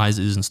win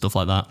prizes and stuff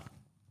like that.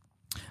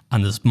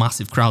 And there's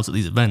massive crowds at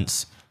these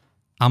events.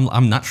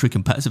 I'm naturally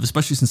competitive,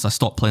 especially since I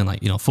stopped playing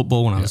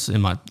football when I was in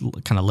my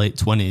kind of late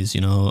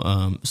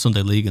 20s,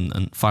 Sunday league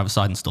and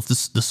five-a-side and stuff.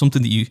 There's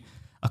something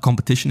a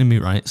competition in me,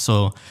 right?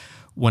 So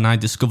when I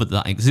discovered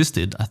that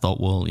existed, I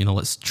thought, well,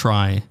 let's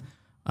try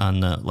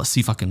and let's see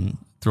if I can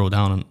throw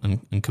down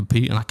and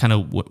compete. And I kind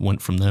of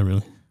went from there,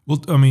 really.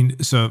 Well, I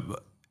mean, so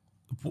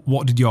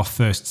what did your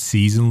first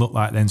season look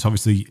like then? So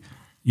obviously,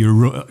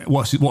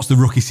 what's the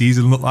rookie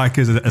season look like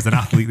as an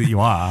athlete that you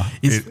are?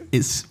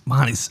 It's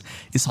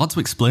hard to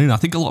explain. I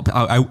think a lot of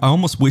people, I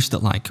almost wish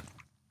that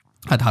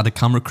I'd had a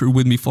camera crew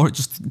with me for it.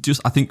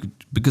 Just I think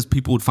because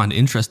people would find it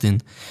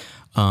interesting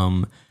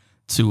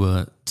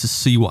to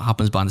see what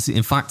happens behind the scenes.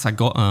 In fact, I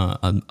got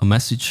a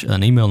message,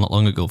 an email not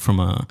long ago from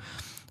a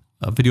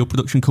video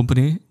production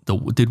company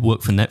that did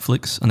work for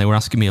Netflix, and they were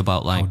asking me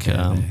about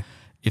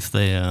if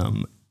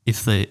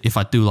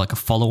I do like a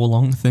follow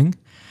along thing.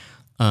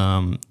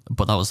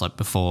 But that was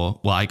before.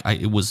 Well,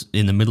 it was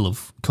in the middle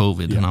of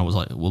COVID, and I was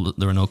like, well,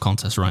 there are no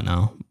contests right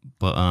now,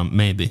 but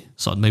maybe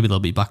they'll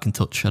be back in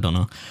touch. I don't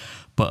know.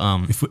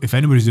 But if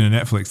anybody's doing a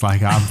Netflix,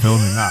 I'm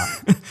filming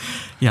that.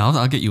 Yeah,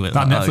 I'll get you it.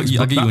 That Netflix,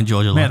 I'll get you in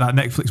Georgia. Mate, that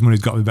Netflix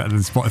money's got to be better than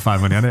Spotify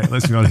money, hasn't it?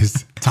 Let's be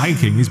honest. Tiger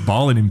King is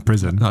balling in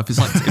prison. No, if it's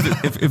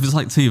if it's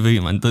like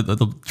TV, man,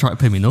 they'll try to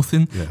pay me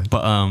nothing. Yeah.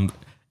 But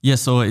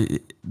so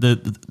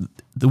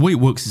the way it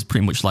works is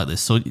pretty much like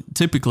this. So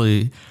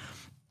typically,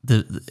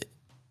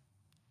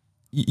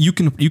 you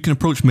can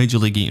approach Major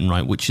League Eating,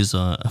 right, which is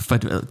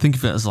think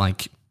of it as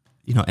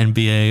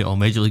NBA or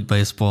Major League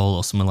Baseball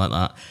or something like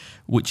that,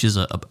 which is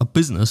a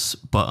business,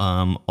 but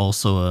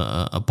also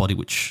a body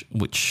which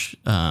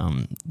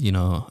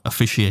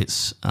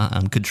officiates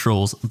and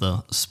controls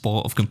the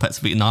sport of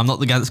competitive eating. Now, I'm not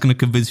the guy that's going to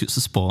convince you it's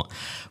a sport,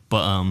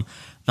 but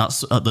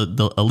that's at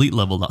the elite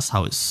level. That's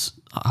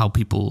how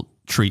people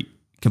treat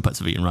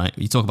competitive eating, right?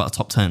 You talk about a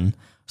top 10,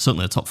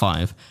 certainly a top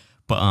 5,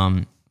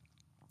 but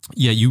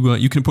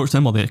you can approach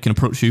them, or they can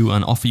approach you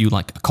and offer you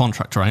a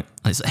contract, right?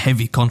 And it's a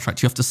heavy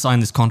contract. You have to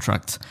sign this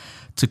contract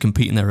to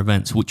compete in their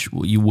events, which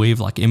you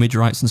waive image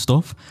rights and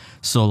stuff.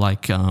 So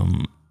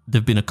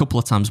there've been a couple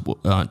of times,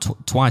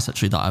 twice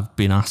actually, that I've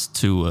been asked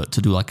to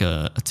do a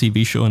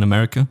TV show in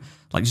America,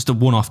 just a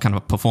one-off kind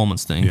of a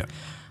performance thing. Yeah.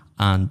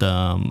 And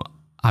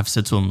I've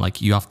said to them,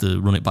 you have to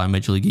run it by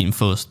Major League Eating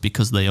first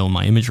because they own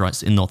my image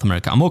rights in North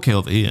America. I'm okay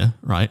over here,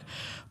 right?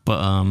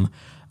 But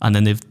and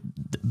then they've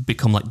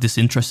become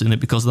disinterested in it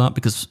because of that,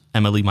 because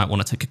MLE might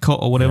want to take a cut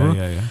or whatever.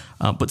 Yeah.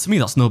 But to me,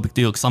 that's no big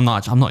deal because I'm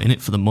not in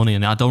it for the money,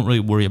 and I don't really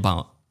worry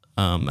about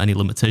any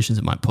limitations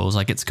it might pose.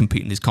 I get to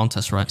compete in these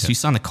contests, right? Yeah. So you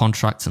sign a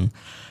contract, and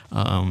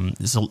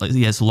it's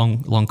a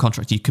long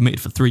contract. You committed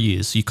for 3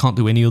 years, so you can't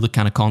do any other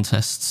kind of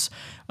contests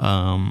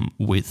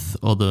with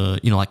other,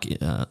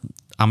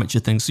 amateur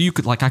things. So you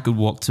could, I could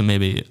walk to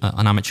maybe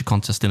an amateur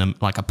contest in a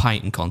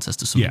pinting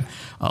contest or something,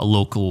 a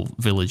local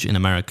village in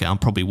America,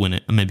 and probably win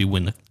it, and maybe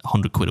win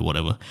 £100 or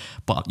whatever.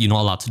 But you're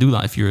not allowed to do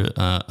that if you're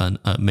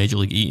a Major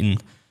League Eating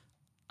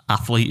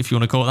athlete, if you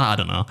want to call it that. I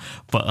don't know.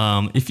 But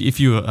if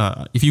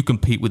you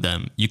compete with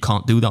them, you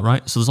can't do that,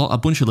 right? So there's a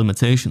bunch of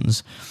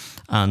limitations,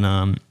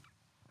 and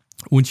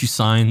once you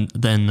sign,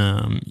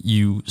 then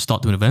you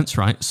start doing events,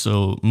 right?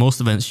 So most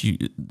events,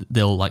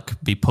 they'll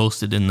be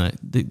posted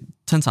they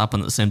tend to happen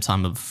at the same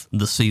time of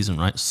the season,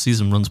 right?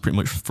 Season runs pretty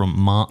much from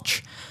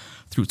March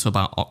through to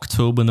about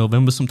October,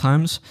 November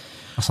sometimes.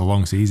 That's a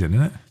long season,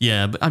 isn't it?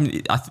 Yeah, but I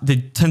mean, they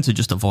tend to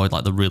just avoid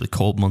the really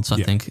cold months,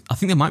 I think. I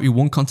think there might be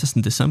one contest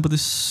in December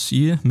this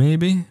year,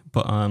 maybe.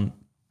 But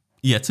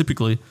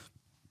typically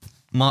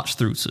March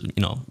through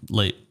to,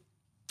 late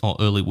or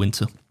early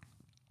winter.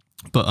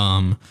 But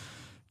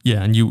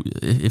and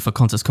if a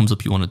contest comes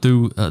up you want to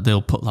do,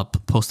 they'll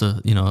post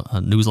a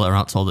newsletter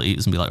out to all the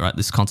eaters and be like, right,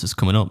 this contest is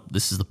coming up.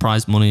 This is the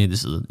prize money.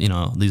 This is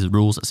these are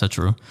rules,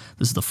 etc.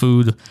 This is the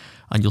food,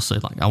 and you'll say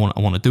I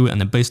want to do it. And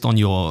then based on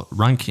your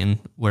ranking,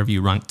 wherever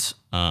you ranked,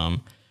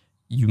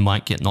 you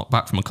might get knocked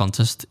back from a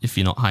contest if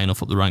you're not high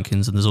enough up the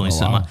rankings. And there's only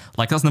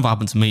that's never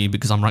happened to me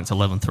because I'm ranked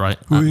 11th, right?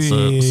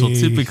 So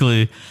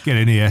typically, get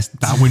in here,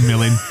 start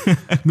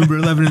windmilling, number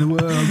 11 in the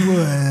world.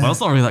 Well, it's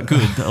not really that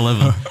good,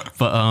 11,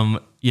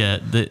 but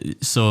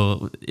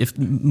so if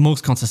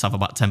most contests have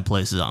about 10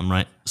 places at them,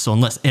 right? So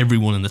unless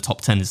everyone in the top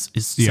 10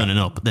 is turning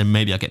up, then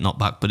maybe I get knocked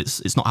back, but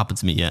it's not happened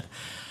to me yet.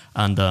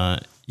 And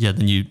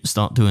then you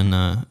start doing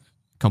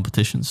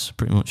competitions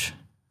pretty much.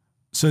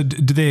 So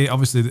do they,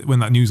 obviously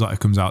when that newsletter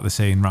comes out, they're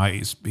saying,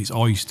 right, it's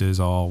oysters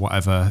or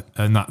whatever,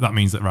 and that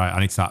means that, right,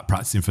 I need to start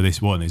practicing for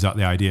this one. Is that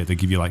the idea? They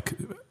give you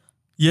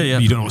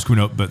you don't know what's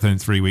coming up, but then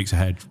 3 weeks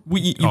ahead,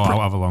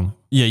 however long.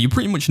 Yeah, you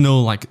pretty much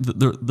know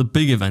the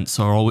big events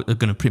are going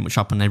to pretty much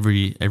happen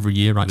every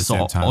year, right?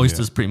 So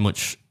oysters pretty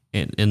much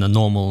in the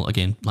normal,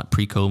 again,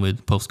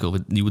 pre-COVID,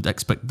 post-COVID, you would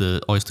expect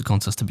the oyster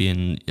contest to be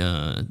in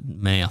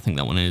May. I think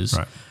that one is.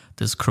 Right.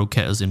 there's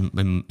croquettes in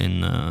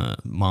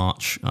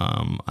March,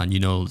 and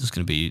there's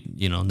going to be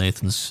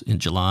Nathan's in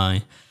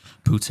July,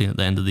 Poutine at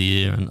the end of the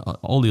year, and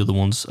all the other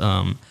ones.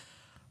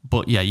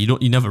 But yeah,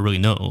 you never really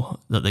know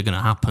that they're going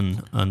to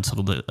happen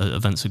until the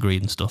event's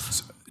agreed and stuff.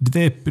 So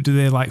do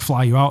they like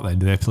fly you out then?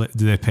 Do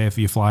they pay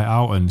for your flight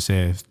out and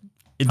say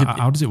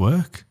how does it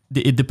work?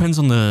 It depends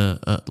on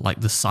the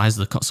the size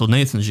of the. So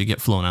Nathan's, you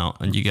get flown out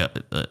and you get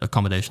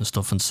accommodation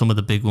stuff, and some of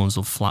the big ones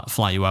will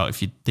fly you out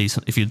if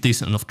you're a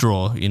decent enough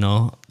draw, for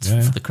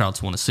the crowd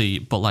to want to see.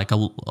 But like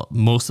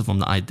most of them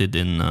that I did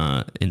in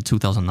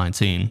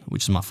 2019,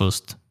 which is my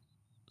first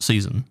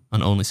season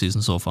and only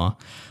season so far,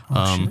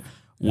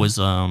 was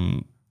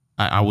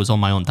I was on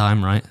my own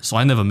dime, right? So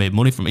I never made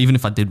money from it, even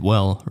if I did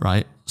well,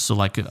 right? So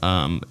like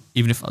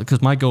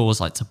because my goal was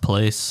like to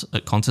place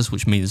at contests,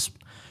 which means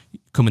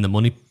come in the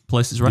money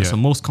places, right? Yeah. So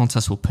most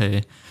contests will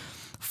pay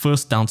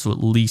first down to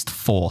at least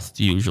fourth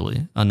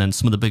usually, and then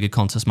some of the bigger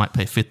contests might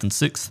pay fifth and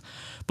sixth.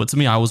 But to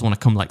me, I always want to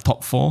come like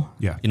top four,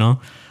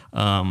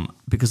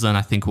 because then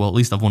I think, well, at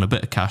least I've won a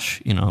bit of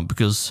cash,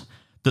 because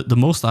the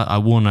most I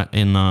won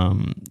in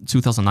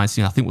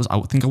 2019, I think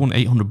I won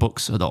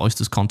 $800 at the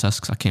Oysters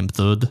contest because I came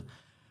third,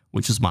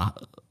 which is my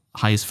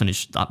highest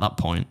finish at that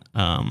point.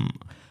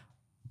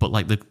 But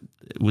like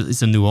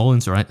it's in New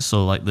Orleans, right?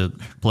 So like the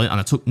plane, and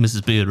I took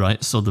Mrs. Beard,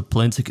 right? So the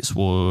plane tickets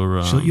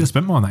were. You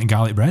spent more on that in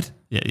garlic bread.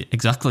 Yeah,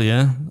 exactly.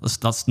 Yeah,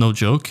 that's no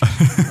joke.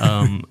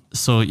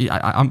 So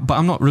yeah, but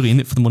I'm not really in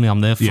it for the money.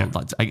 I'm there for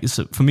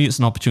for me, it's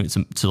an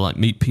opportunity to like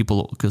meet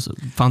people because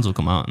fans will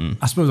come out and.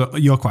 I suppose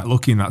you're quite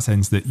lucky in that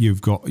sense that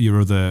you've got your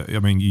other. I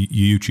mean,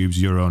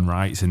 YouTube's your own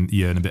rights, and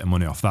you earn a bit of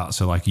money off that.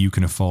 So like you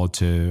can afford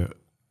to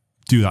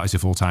do that as a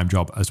full-time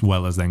job as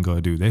well as then go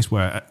do this,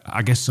 where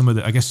I guess some of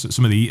the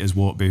eaters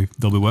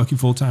they'll be working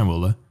full-time,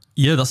 will they?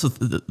 Yeah, that's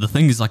the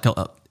thing is like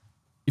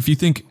if you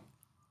think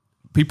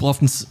people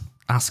often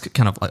ask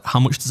kind of like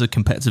how much does a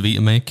competitive eater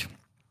make,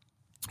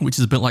 which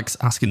is a bit like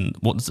asking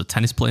what does a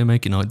tennis player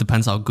make, it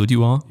depends how good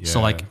you are. Yeah.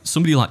 So like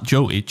somebody like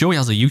Joey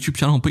has a YouTube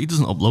channel, but he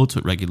doesn't upload to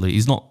it regularly.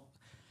 He's not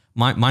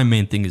my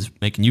main thing is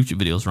making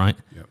YouTube videos, right?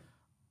 Yep.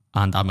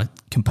 And I'm a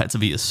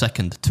competitive eater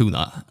second to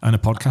that. And a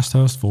podcast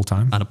host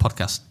full-time. And a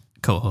podcast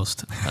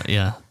co-host,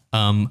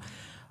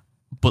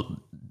 but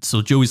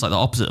so Joey's like the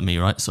opposite of me,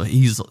 right? So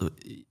he's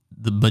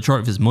the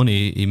majority of his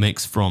money he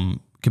makes from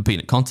competing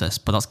at contests,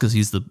 but that's because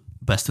he's the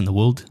best in the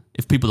world.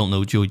 If people don't know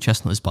who Joey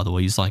Chestnut is, by the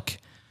way, he's like,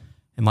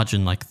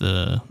 imagine like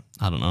the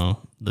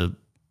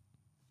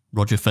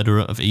Roger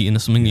Federer of eating or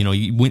something.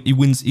 He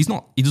wins. He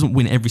doesn't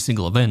win every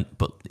single event,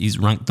 but he's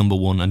ranked number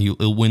one, and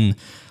he'll win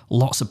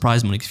lots of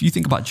prize money. If you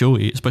think about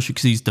Joey, especially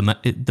because he's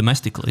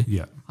domestically,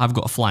 I've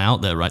got to fly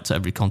out there, right, to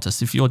every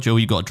contest. If you're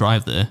Joey, you got to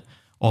drive there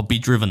or be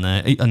driven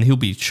there, and he'll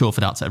be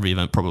chauffeured out to every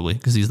event probably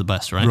because he's the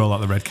best, right? Roll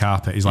out the red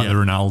carpet. He's like the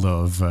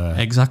Ronaldo of...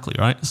 Exactly,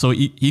 right? So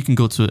he can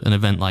go to an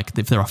event like,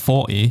 if there are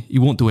 40, he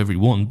won't do every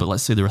one, but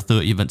let's say there are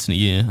 30 events in a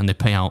year and they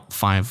pay out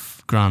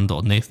 $5,000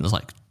 or Nathan's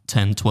like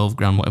 10, 12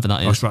 grand, whatever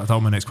that is. That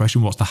was my next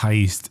question. What is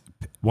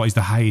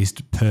the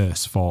highest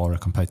purse for a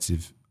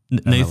competitive...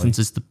 Nathan's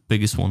is the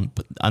biggest one,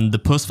 and the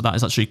purse for that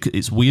is actually,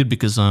 it's weird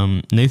because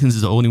Nathan's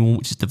is the only one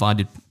which is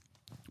divided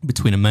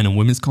between a men and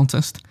women's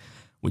contest,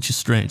 which is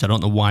strange. I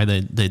don't know why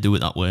they do it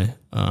that way.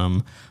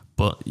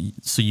 But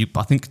so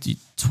I think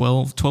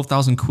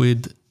 12,000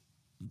 quid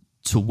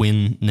to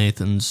win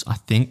Nathan's, I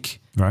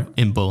think, right,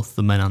 in both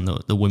the men and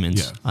the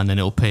women's, and then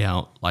it'll pay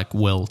out like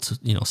well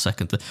to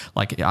second.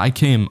 Like I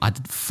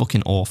did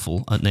fucking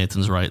awful at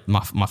Nathan's, right,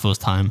 my first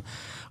time,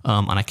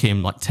 and I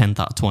came like 10th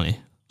out of 20.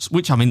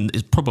 Which I mean,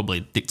 it probably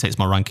dictates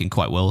my ranking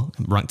quite well.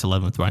 I'm ranked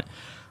 11th, right?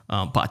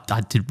 But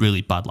I did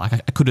really bad. Like I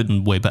could have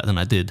done way better than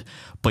I did.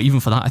 But even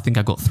for that, I think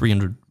I got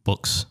 $300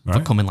 for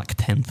coming like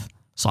 10th.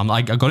 So I'm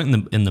like, I got it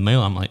in the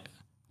mail. I'm like,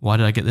 why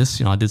did I get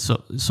this? I did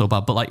so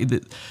bad. But like,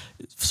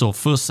 so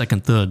first,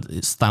 second, third,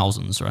 it's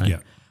thousands, right?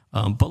 Yeah.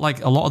 But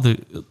like a lot of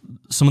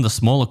some of the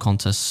smaller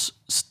contests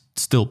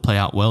still play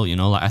out well.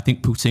 Like I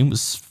think Poutine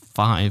was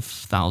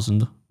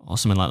 5,000 or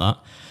something like that.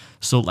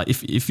 So like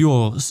if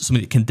you're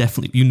somebody that can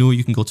definitely,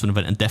 you can go to an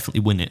event and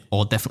definitely win it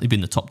or definitely be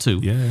in the top two,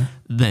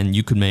 then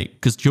you could make,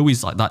 because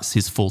Joey's like, that's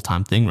his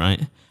full-time thing,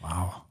 right?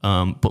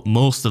 Wow. But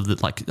most of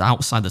the, like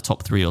outside the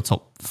top 3 or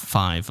top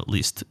 5 at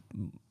least,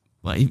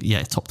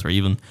 top 3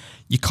 even,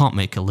 you can't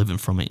make a living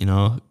from it,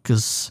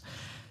 because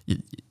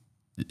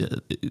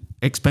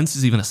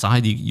expenses even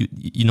aside,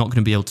 you're not going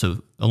to be able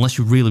to, unless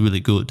you're really,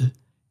 really good.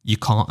 You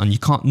can't.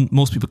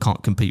 Most people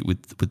can't compete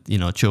with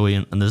Joey,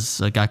 and there's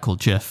a guy called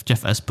Jeff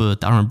Esper,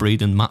 Darren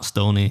Breeden, Matt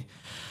Stoney.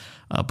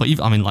 But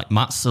even, like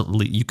Matt's,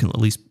 you can at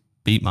least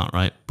beat Matt,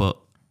 right? But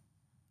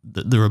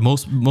there are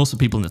most of the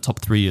people in the top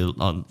 3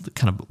 are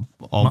kind of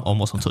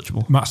almost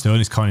untouchable. Matt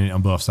Stoney's coining it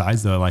on both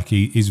sides though. Like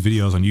his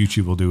videos on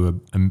YouTube will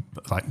do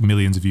like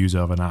millions of views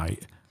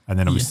overnight, and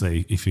then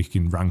obviously if he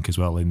can rank as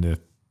well in the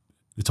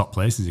top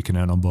places, he can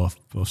earn on both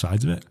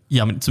sides of it.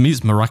 Yeah, I mean, to me,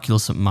 it's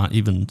miraculous that Matt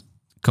even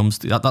comes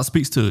to that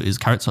speaks to his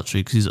character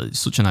actually, because he's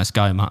such a nice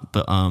guy, Matt.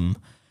 But I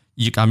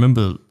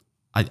remember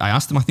I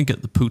asked him, I think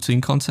at the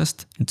Poutine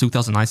contest in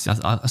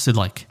 2019, I said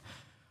like,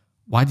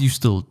 why do you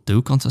still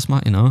do contests,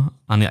 Matt? You know,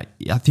 and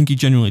I think he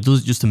genuinely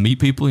does it just to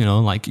meet people. You know,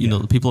 like you know,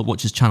 the people that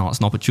watch his channel, it's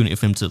an opportunity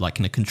for him to, like,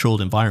 in a controlled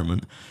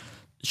environment.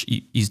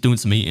 He's doing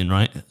some eating,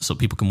 right? So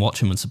people can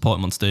watch him and support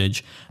him on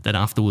stage. Then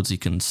afterwards, he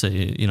can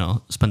say, you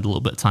know, spend a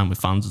little bit of time with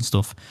fans and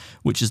stuff,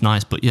 which is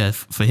nice. But yeah,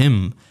 for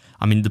him,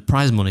 I mean, the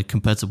prize money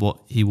compared to what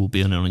he will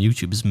be earning on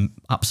YouTube is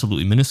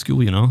absolutely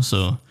minuscule, you know.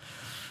 So,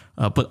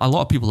 but a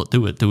lot of people that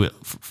do it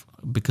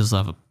because they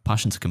have a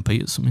passion to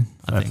compete at something.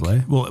 I think.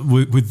 Play. Well,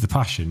 with the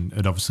passion,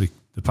 and obviously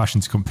the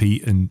passion to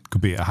compete and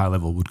compete at a high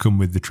level would come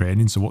with the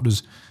training. So what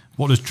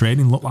does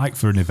training look like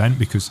for an event?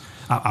 Because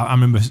I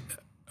remember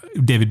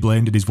David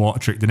Blaine did his water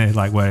trick, didn't he?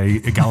 Like where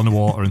a gallon of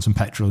water and some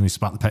petrol, and he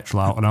spat the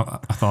petrol out. And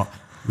I thought,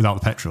 without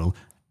the petrol,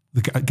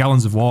 the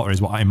gallons of water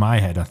is what, in my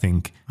head, I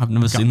think. I've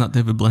never seen that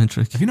David Blaine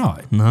trick. Have you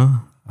not?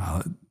 No.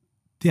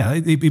 Yeah,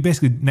 he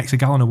basically makes a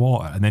gallon of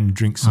water and then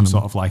drinks some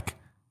sort of like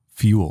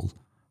fuel.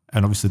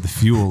 And obviously the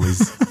fuel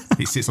is,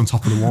 it sits on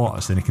top of the water,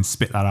 so then he can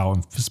spit that out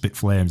and spit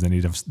flames. Then he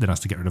then has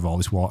to get rid of all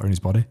this water in his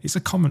body. It's a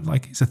common,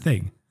 like, it's a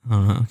thing.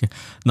 All right, okay.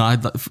 No,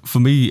 for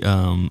me,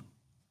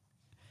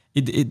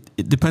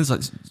 it depends.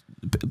 Like,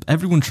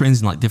 everyone trains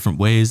in like different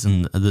ways,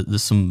 and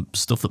there's some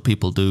stuff that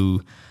people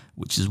do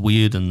which is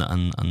weird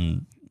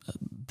and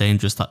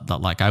dangerous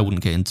that like I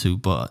wouldn't get into.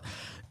 But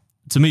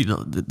to me,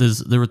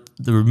 there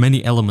are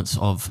many elements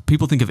of,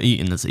 people think of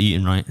eating as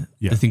eating, right?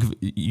 Yeah.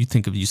 You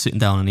think of you sitting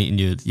down and eating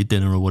your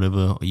dinner or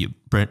whatever, or your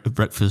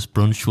breakfast,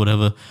 brunch,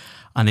 whatever,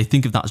 and they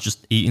think of that as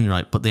just eating,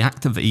 right? But the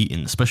act of eating,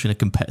 especially in a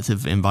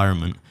competitive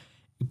environment,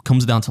 it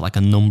comes down to like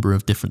a number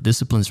of different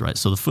disciplines, right?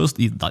 So the first,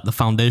 like the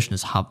foundation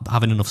is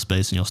having enough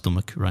space in your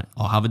stomach, right?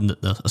 Or having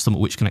a stomach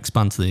which can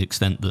expand to the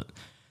extent that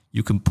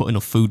you can put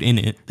enough food in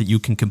it that you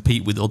can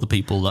compete with other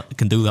people that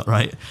can do that,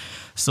 right?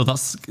 So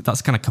that's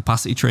kind of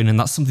capacity training.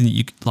 That's something that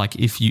you, like,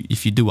 if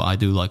you do what I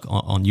do, like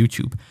on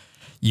YouTube,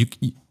 you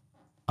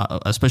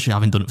especially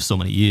having done it for so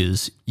many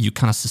years, you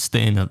kind of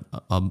sustain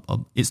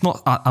it's not,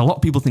 a lot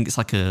of people think it's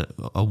like a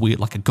weird,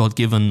 like a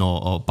God-given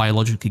or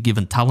biologically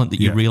given talent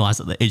that you realize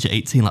at the age of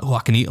 18, like, oh,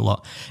 I can eat a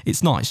lot.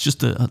 It's not, it's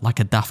just like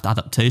a daft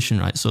adaptation,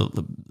 right? So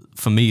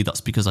for me,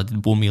 that's because I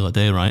did one meal a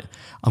day, right?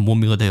 And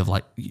one meal a day of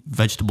like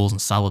vegetables and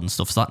salad and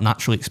stuff. So that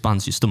naturally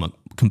expands your stomach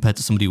compared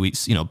to somebody who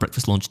eats, you know,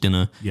 breakfast, lunch,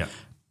 dinner,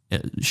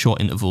 short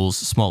intervals,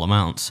 small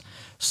amounts.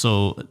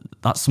 So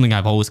that's something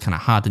I've always kind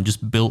of had and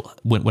just built.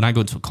 When I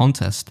go into a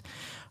contest,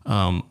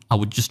 I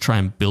would just try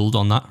and build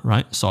on that,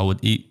 right? So I would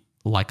eat,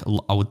 like,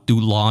 I would do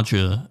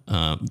larger,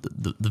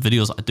 the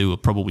videos that I do are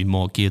probably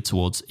more geared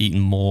towards eating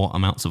more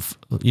amounts of,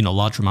 you know,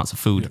 larger amounts of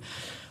food. Yeah.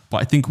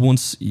 But I think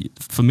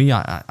for me,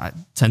 I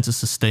tend to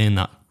sustain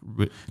that.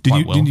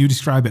 Didn't you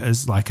describe it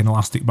as like an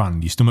elastic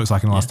band? Your stomach's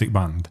like an elastic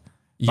band.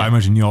 But I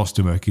imagine your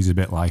stomach is a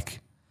bit like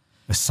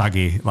a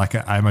saggy, like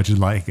I imagine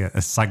like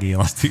a saggy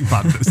elastic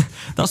band.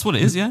 That's what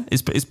it is, yeah.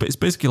 It's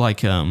basically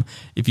like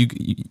if you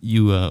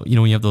know,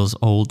 when you have those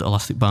old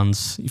elastic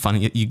bands you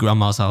find at your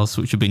grandma's house,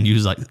 which have been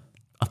used like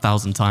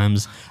 1,000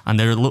 times, and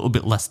they're a little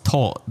bit less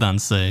taut than,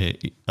 say,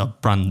 a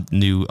brand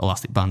new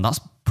elastic band. That's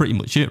pretty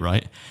much it,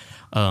 right?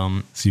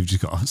 So you've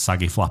just got a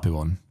saggy, flappy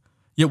one.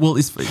 Yeah, well,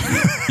 it's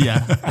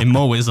in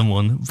more ways than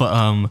one.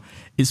 But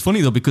it's funny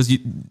though, because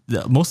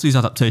most of these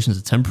adaptations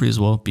are temporary as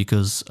well.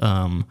 Because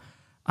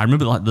I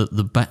remember like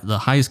the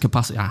highest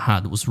capacity I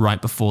had was right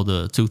before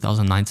the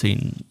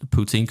 2019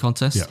 poutine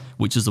contest,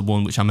 which is the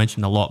one which I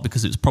mentioned a lot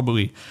because it's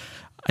probably,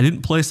 I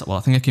didn't place that well.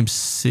 I think I came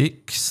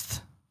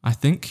 6th, I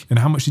think. And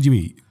how much did you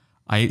eat?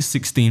 I ate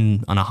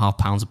 16.5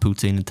 pounds of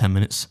poutine in 10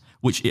 minutes,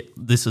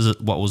 this is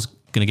what I was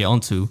going to get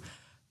onto.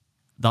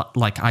 That,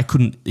 like, I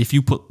couldn't, if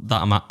you put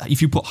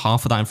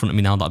half of that in front of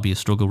me now, that'd be a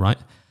struggle, right?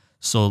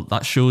 So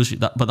that shows you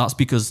that, but that's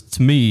because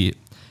to me,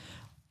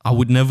 I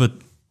would never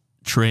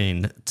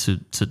train to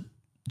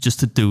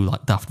do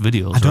like daft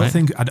videos. I don't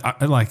think,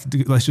 I like,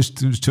 let's just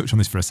touch on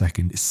this for a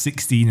second. It's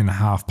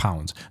 16.5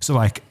 pounds. So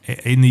like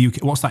in the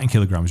UK, what's that in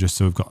kilograms? Just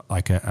so we've got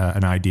like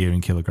an idea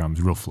in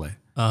kilograms, roughly.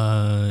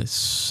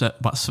 It's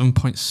about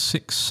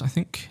 7.6, I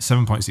think.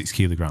 7.6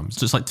 kilograms.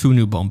 So it's like 2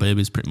 newborn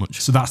babies, pretty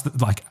much. So that's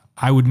like,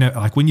 I would know,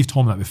 like when you've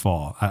told me that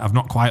before, I've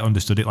not quite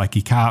understood it. Like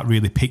you can't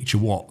really picture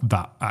what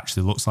that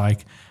actually looks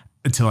like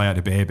until I had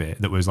a baby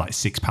that was like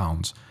 6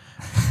 pounds,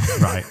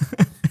 right?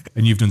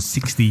 And you've done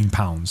 16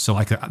 pounds. So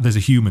like there's a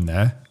human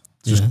there,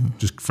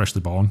 just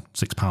freshly born,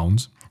 6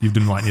 pounds. You've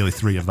done like nearly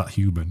 3 of that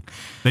human.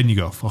 Then you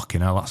go,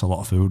 fucking hell, that's a lot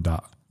of food.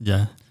 That.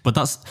 Yeah, but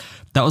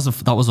that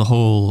was a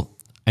whole.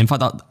 In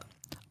fact,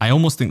 I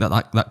almost think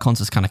that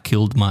contest kind of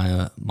killed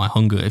my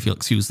hunger, if you'll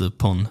excuse the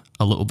pun,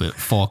 a little bit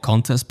for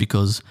contest,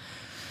 because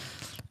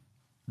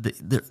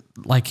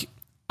like,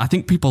 I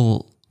think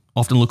people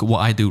often look at what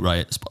I do,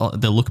 right?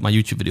 They'll look at my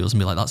YouTube videos and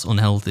be like, that's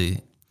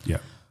unhealthy. Yeah.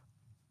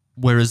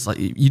 Whereas like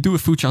you do a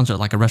food challenge at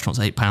like a restaurant's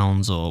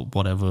 £8 or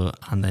whatever,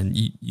 and then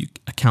you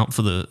account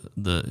for the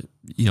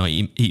you know,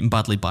 eating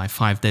badly by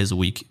 5 days a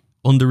week,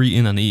 under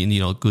eating and eating, you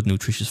know, good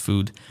nutritious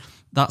food.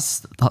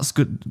 That's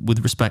good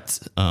with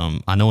respect.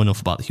 I know enough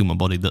about the human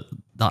body that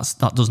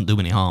doesn't do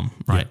any harm,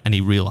 right? Yeah.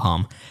 Any real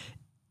harm.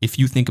 If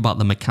you think about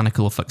the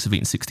mechanical effects of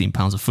eating 16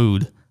 pounds of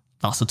food,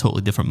 that's a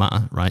totally different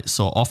matter, right?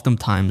 So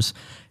oftentimes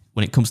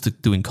when it comes to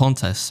doing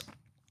contests,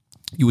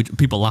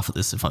 people laugh at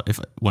this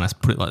when I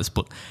put it like this,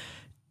 but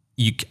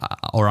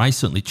I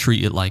certainly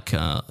treat it like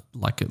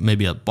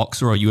maybe a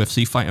boxer or a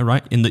UFC fighter,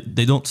 right?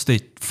 They don't stay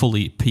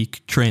fully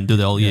peak trained, do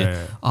they, all year?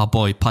 Yeah. Our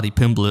boy Paddy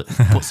Pimblett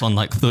puts on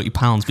like 30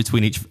 pounds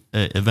between each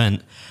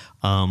event,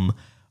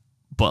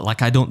 but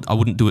like I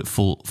wouldn't do it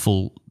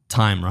full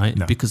time, right?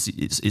 No. Because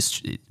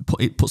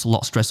it puts a lot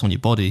of stress on your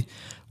body.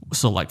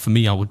 So like for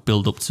me, I would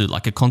build up to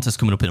like a contest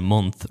coming up in a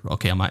month.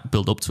 Okay, I might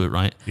build up to it,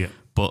 right? Yeah.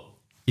 But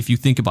if you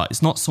think about it,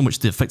 it's not so much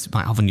the effects it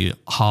might have on your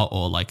heart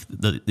or like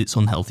it's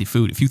unhealthy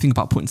food. If you think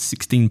about putting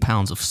 16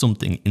 pounds of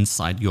something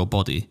inside your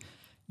body,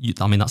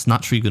 that's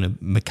naturally going to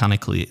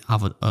mechanically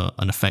have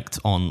an effect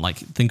on, like,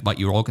 think about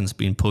your organs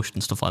being pushed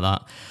and stuff like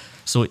that.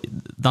 So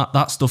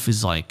that stuff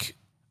is like,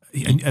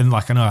 and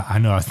like I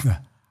know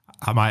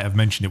I might have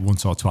mentioned it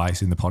once or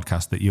twice in the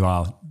podcast that you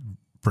are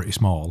pretty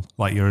small.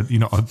 Like you're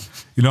not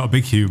a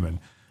big human.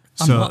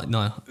 So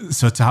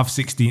to have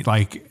 16,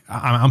 like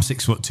I'm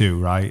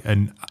 6'2", right?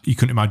 And you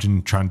couldn't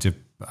imagine trying to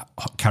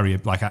carry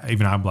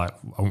even I'm like,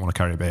 I won't want to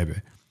carry a baby.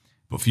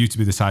 But for you to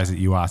be the size that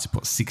you are, to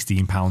put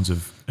 16 pounds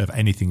of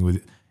anything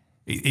with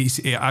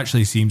it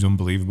actually seems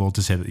unbelievable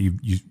to say that you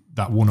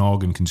that one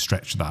organ can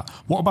stretch that.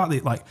 What about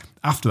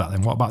after that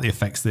then? What about the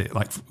effects that,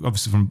 like,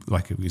 obviously from,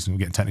 like, we're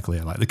getting technical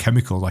here, like the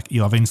chemicals, like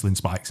you'll have insulin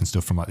spikes and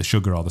stuff from like the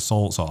sugar or the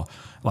salts, or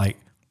like,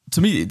 to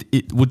me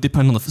it would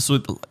depend on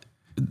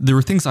there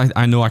are things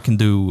I know I can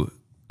do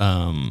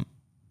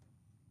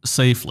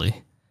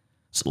safely.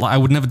 So like I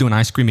would never do an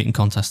ice cream eating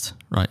contest,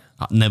 right?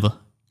 Never.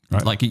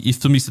 Right. Like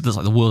if somebody said there's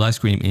like the World Ice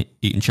Cream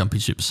Eating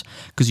Championships,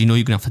 because you're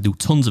going to have to do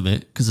tons of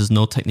it because there's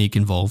no technique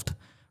involved,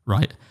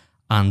 right?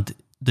 And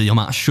the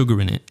amount of sugar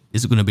in it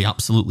is going to be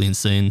absolutely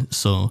insane.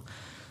 So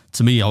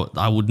to me,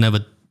 I would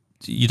never.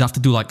 You'd have to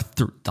do like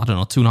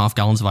 2.5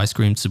 gallons of ice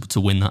cream to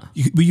win that.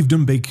 You've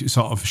done big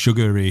sort of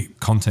sugary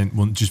content,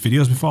 just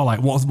videos before.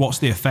 Like, what's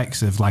the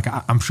effects of, like?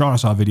 I'm sure I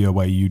saw a video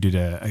where you did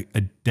a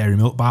dairy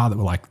milk bar that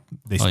were like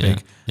this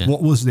big. Yeah.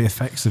 What was the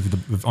effects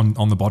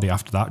on the body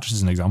after that? Just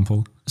as an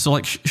example. So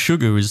like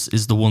sugar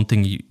is the one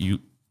thing you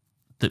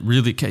that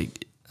really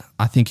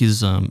I think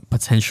is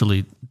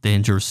potentially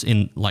dangerous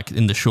in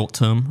the short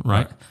term,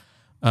 right?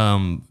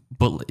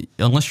 But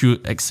unless you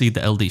exceed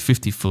the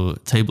LD50 for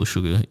table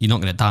sugar, you're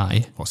not going to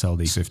die. What's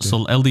LD50?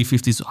 So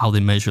LD50 is how they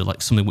measure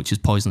like something which is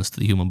poisonous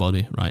to the human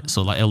body, right?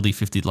 So like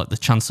LD50, like the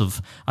chance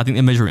of, I think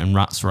they measure it in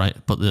rats, right?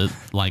 But the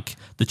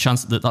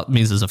chance that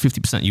means there's a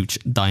 50% you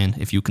dying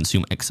if you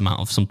consume X amount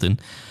of something,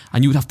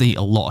 and you would have to eat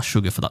a lot of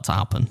sugar for that to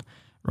happen,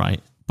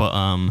 right? But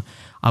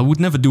I would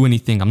never do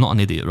anything. I'm not an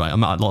idiot, right?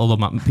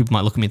 People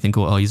might look at me and think,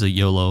 oh, he's a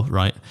YOLO,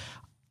 right?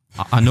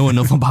 I know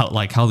enough about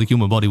like how the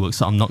human body works,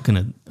 so I'm not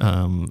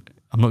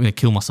gonna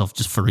kill myself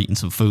just for eating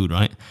some food,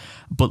 right?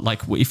 But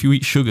like if you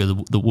eat sugar,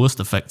 the worst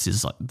effect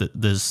is like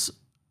there's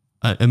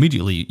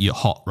immediately you're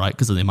hot, right?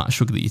 Because of the amount of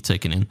sugar that you're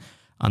taking in,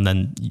 and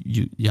then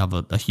you have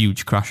a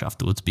huge crash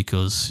afterwards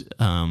because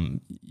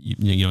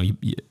your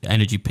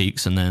energy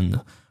peaks, and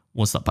then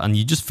once that, and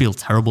you just feel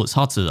terrible. It's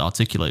hard to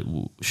articulate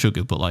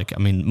sugar, but like, I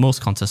mean, most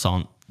contests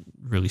aren't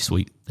really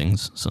sweet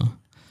things, so.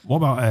 What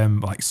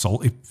about like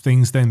salty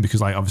things then?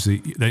 Because like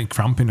obviously then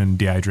cramping and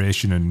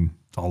dehydration and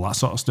all that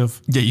sort of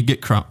stuff. Yeah, you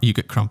get cramp. You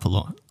get cramp a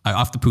lot.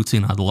 After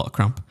poutine, I had a lot of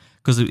cramp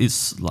because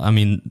it's. I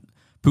mean,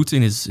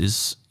 poutine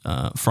is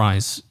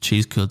fries,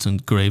 cheese curds,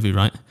 and gravy,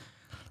 right?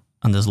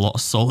 And there's a lot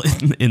of salt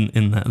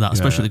in that,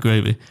 especially the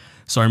gravy.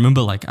 So I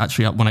remember like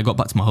actually when I got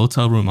back to my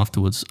hotel room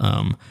afterwards,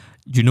 do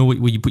you know where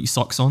you put your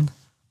socks on?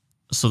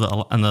 So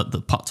that, and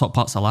the top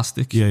part's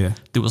elastic. Yeah.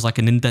 There was like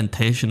an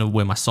indentation of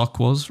where my sock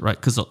was, right?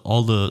 Because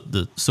all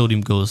the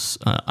sodium goes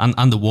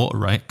and the water,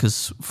 right?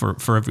 Because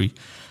for every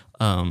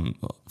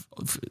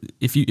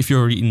if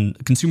you're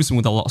consuming something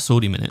with a lot of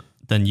sodium in it,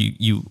 then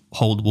you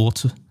hold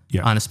water.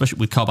 Yeah. And especially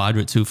with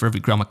carbohydrate too, for every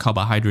gram of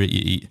carbohydrate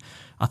you eat,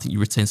 I think you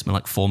retain something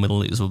like 4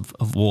 milliliters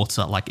of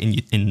water, like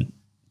in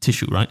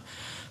tissue, right?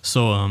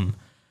 So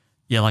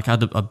like I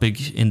had a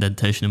big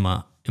indentation in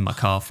my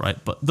calf, right?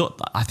 But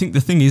I think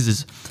the thing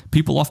is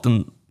people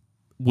often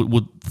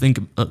would think,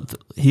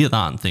 hear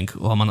that and think,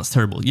 oh man, that's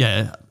terrible.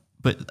 Yeah,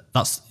 but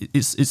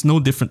it's no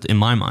different in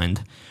my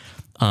mind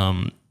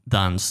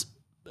than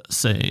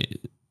say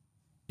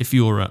if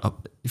you're an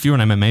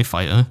MMA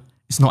fighter,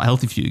 it's not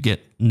healthy for you to get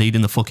kneed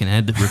in the fucking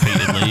head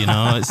repeatedly.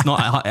 It's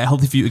not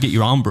healthy for you to get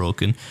your arm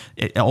broken.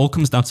 It all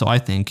comes down to, I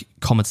think,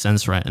 common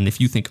sense, right? And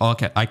if you think, oh,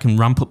 okay, I can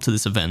ramp up to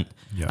this event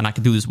and I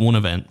can do this one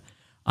event,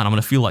 and I'm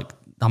gonna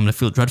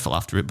feel dreadful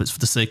after it, but it's for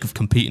the sake of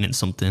competing in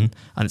something,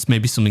 and it's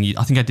maybe something.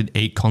 I think I did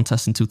 8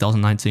 contests in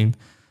 2019,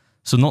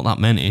 so not that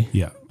many.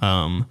 Yeah.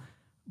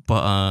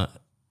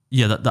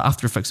 The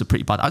after effects are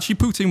pretty bad. Actually,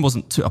 poutine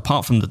wasn't too,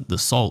 apart from the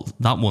salt.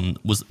 That one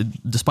was,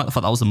 despite the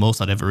fact that was the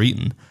most I'd ever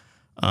eaten.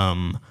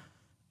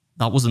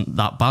 That wasn't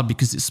that bad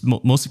because it's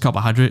mostly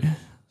carbohydrate,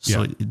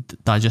 so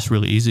it digests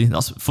really easy.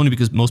 That's funny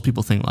because most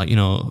people think like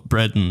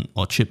bread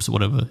or chips or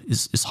whatever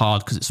is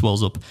hard because it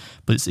swells up,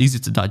 but it's easy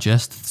to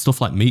digest.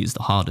 Stuff like meat is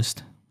the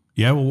hardest.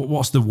 Yeah, well,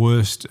 what's the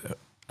worst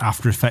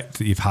after effect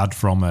that you've had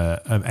from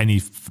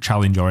any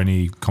challenge or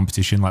any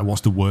competition? Like,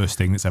 what's the worst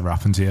thing that's ever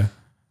happened to you?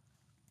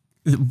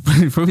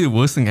 Probably the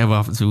worst thing ever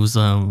happened to me was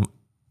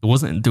it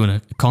wasn't doing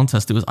a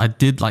contest. It was I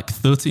did like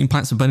 13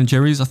 pints of Ben and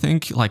Jerry's. I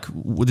think like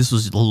this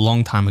was a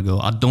long time ago.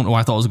 I don't know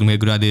why I thought it was gonna be a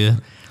good idea.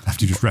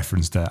 After you just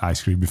referenced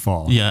ice cream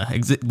before. Yeah.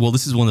 Well,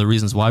 this is one of the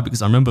reasons why,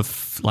 because I remember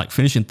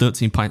finishing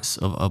 13 pints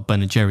of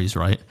Ben and Jerry's,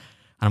 right? And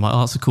I'm like, oh,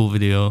 that's a cool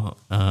video.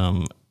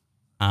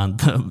 And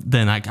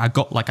then I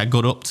got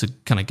up to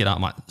kind of get out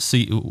of my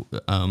seat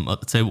at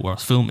the table where I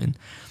was filming,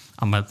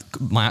 and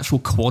my actual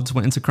quads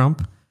went into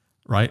cramp.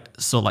 Right,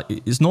 so like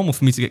it's normal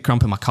for me to get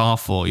cramp in my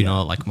calf or you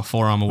know like my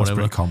forearm or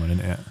whatever. That's pretty common,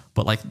 isn't it?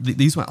 But like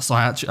these went, so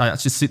I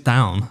actually sit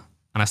down,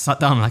 and I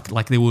sat down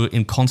like they were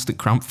in constant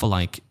cramp for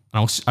like. I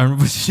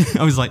remember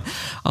I was like,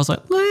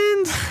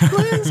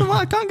 Lins,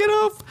 I can't get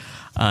up,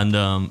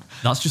 and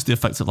that's just the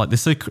effect of like they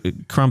say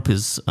cramp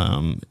is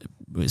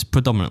it's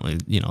predominantly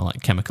you know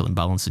like chemical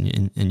imbalance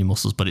in your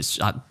muscles, but it's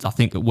I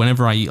think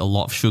whenever I eat a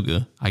lot of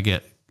sugar, I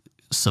get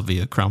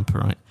severe cramp,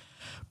 right?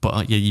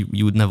 But yeah,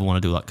 you would never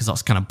want to do that because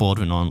that's kind of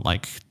bordering on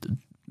like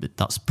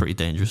that's pretty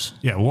dangerous.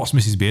 Yeah, well, what's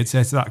Mrs. Beard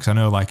say to that? Because I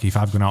know like if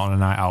I've gone out on a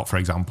night out, for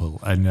example,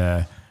 and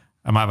I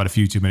might have had a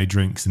few too many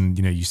drinks, and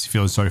you know you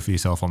feel sorry for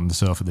yourself on the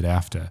sofa the day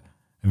after,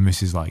 and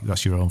Mrs. like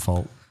that's your own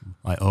fault.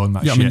 Like own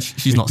that. Yeah, shit. I mean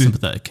she's not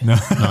sympathetic. No.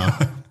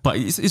 But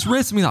it's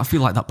rare to me that I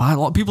feel like that. But a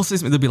lot of people say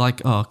to me, they'll be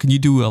like, "Oh, can you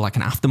do like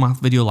an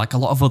aftermath video?" Like a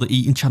lot of other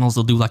eating channels,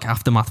 they'll do like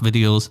aftermath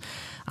videos,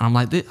 and I'm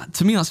like,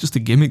 to me that's just a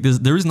gimmick.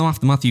 There is no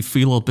aftermath. You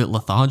feel a bit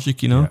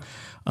lethargic, you know. Yeah.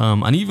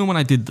 And even when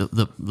I did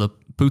the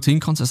poutine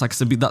contest, like I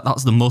said,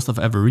 that's the most I've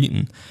ever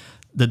eaten.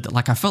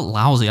 Like I felt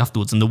lousy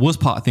afterwards, and the worst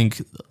part I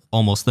think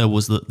almost there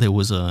was that there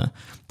was a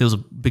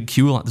big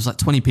queue. Like there's like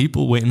 20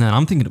 people waiting there. And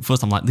I'm thinking at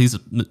first, I'm like, these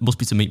must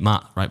be to meet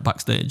Matt right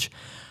backstage,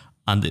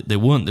 and they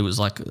weren't. It was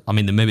like, I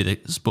mean, maybe they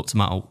spoke to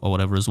Matt or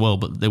whatever as well,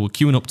 but they were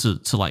queuing up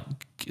to like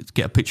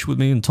get a picture with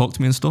me and talk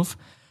to me and stuff.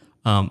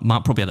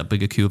 Matt probably had a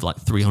bigger queue of like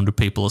 300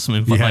 people or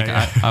something. But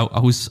I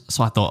was,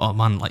 so I thought, oh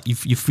man, like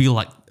you feel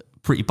like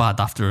pretty bad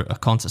after a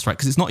contest, right?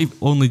 Because it's not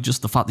only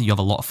just the fact that you have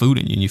a lot of food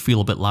in you and you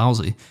feel a bit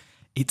lousy.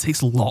 It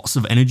takes lots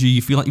of energy.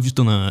 You feel like you've just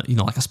done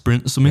like a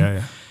sprint or something.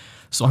 Yeah.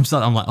 So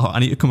I'm like, oh, I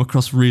need to come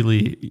across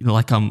really,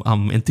 like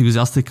I'm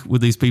enthusiastic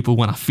with these people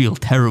when I feel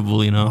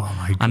terrible, you know. Oh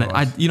my God.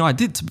 And I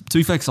did to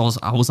be fair, because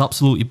I was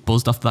absolutely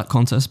buzzed after that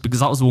contest,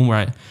 because that was the one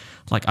where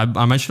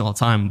I mention all the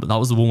time, but that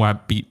was the one where I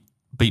beat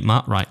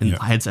Matt, right? And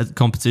I had said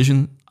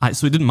competition.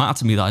 So it didn't matter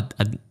to me that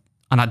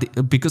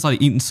because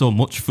I'd eaten so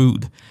much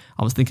food,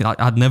 I was thinking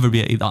I'd never be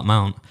able to eat that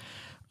amount.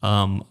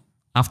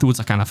 Afterwards,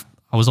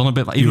 I was on a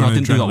bit like, even though I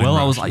didn't do that well,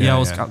 rush. I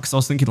was like, because I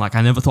was thinking like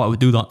I never thought I would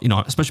do that, you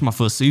know, especially my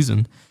first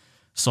season.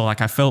 So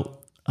like I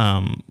felt,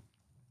 I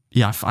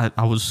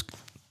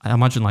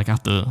imagine like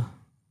after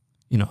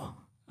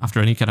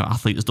any kind of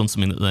athlete has done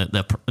something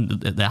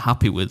that they're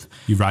happy with,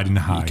 you're riding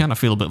the high. You kind of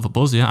feel a bit of a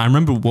buzz. Yeah, I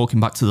remember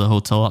walking back to the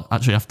hotel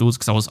actually afterwards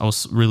because I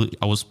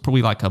was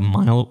probably like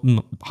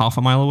half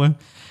a mile away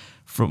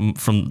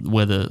from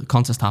where the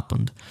contest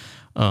happened,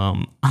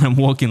 and I'm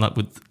walking like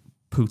with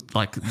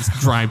this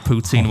dry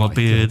poutine in my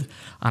beard,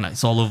 and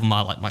it's all over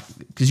my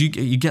because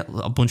you get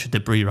a bunch of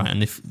debris, right?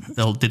 And if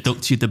they'll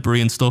deduct your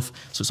debris and stuff,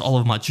 so it's all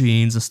over my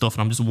jeans and stuff.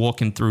 And I'm just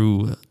walking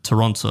through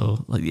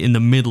Toronto, like in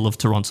the middle of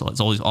Toronto, like it's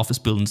all these office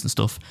buildings and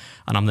stuff.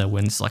 And I'm there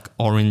wearing this like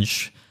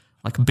orange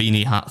like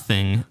beanie hat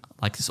thing,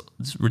 like this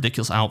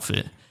ridiculous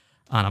outfit,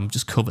 and I'm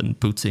just covered in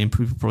poutine.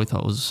 People probably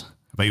thought it was.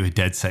 I bet you were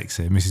dead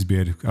sexy, Mrs.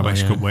 Beard. I bet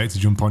she couldn't wait to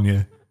jump on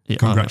you. Yeah,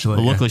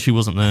 congratulations. Luckily, she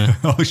wasn't there.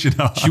 Oh, she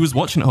not. She was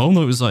watching at home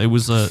though. It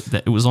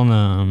was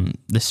on.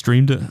 They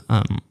streamed it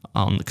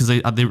on because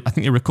I think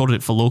they recorded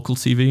it for local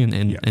TV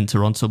in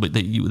Toronto, but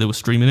they were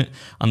streaming it,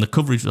 and the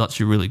coverage was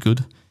actually really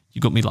good.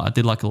 You got me I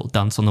did like a little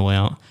dance on the way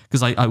out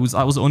because I was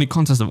the only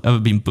contest I've ever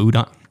been booed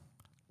at.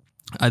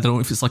 I don't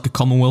know if it's like a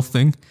Commonwealth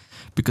thing.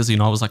 Because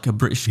I was like a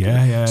British so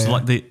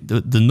like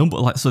the number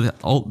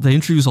they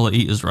introduce all the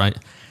eaters, right?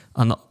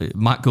 And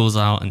Matt goes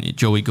out and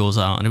Joey goes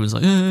out, and it was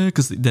like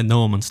because they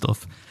know him and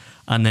stuff.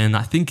 And then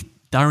I think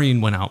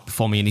Darian went out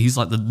before me, and he's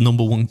like the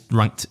number one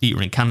ranked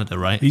eater in Canada,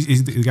 right?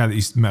 He's the guy that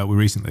he's met with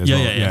recently as well.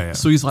 Yeah.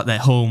 So he's like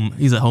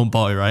he's a home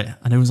boy, right?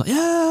 And everyone's like,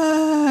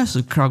 yeah. So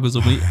the crowd goes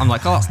up. I'm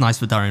like, oh, that's nice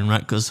for Darian,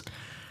 right? Because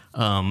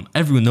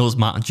everyone knows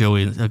Matt and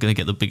Joey are going to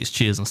get the biggest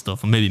cheers and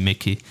stuff, and maybe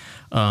Mickey.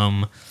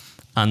 And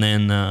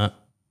then.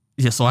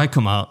 So I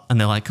come out and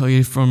they're like, "Oh,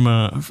 you're from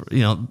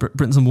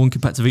Britain's number one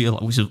competitive eater,"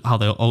 which is how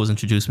they always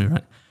introduce me,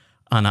 right?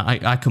 And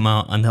I come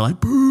out and they're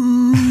like,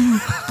 "Boo,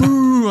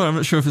 boo!" I'm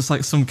not sure if it's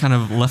like some kind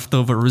of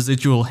leftover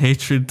residual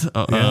hatred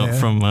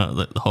from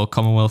the whole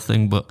Commonwealth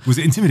thing. But was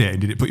it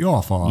intimidating? Did it put you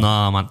off? Or?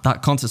 Nah, man,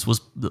 that contest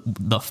was the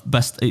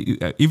best.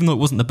 Even though it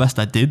wasn't the best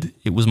I did,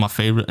 it was my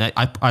favorite.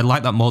 I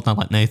like that more than I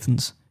like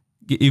Nathan's.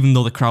 Even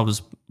though the crowd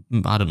was,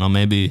 I don't know,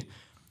 maybe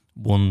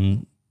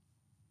 1/5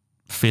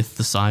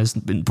 the size,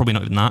 probably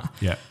not even that.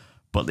 Yeah.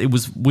 But it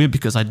was weird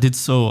because I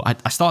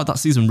started that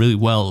season really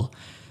well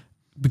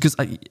because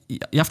you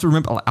have to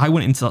remember, I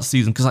went into that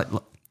season because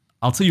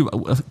I'll tell you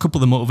a couple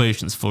of the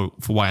motivations for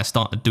why I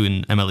started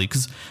doing MLE,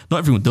 because not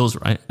everyone does,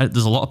 right?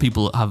 There's a lot of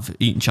people that have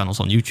eating channels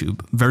on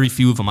YouTube. Very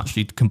few of them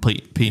actually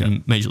compete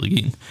in Major League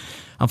Eating.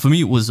 And for me,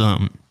 it was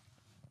not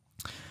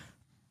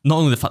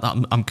only the fact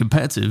that I'm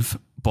competitive,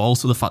 but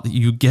also the fact that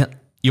you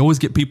always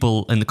get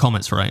people in the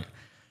comments, right,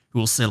 who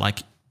will say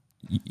like,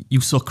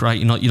 you suck, right?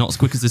 You're not as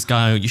quick as this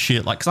guy, or you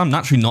shit. Like, because I'm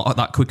naturally not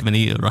that quick of an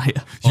eater, right?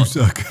 You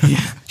suck.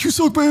 Yeah, you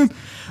suck, man.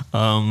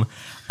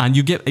 And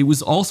it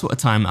was also a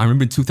time, I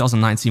remember in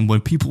 2019,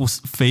 when people were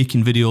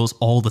faking videos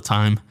all the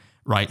time,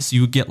 right? So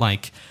you would get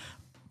like,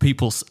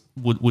 people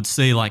would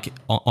say like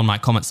on my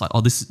comments like, oh,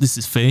 this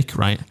is fake,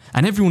 right?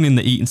 And everyone in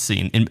the eating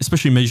scene,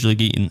 especially Major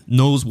League Eating,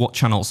 knows what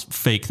channels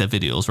fake their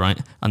videos, right?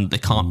 And they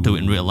can't do it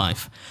in real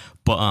life.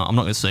 But I'm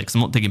not going to say, because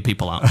I'm not digging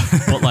people out.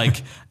 But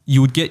like,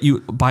 you would get,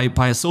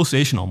 by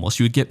association almost,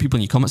 you would get people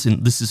in your comments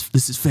saying, this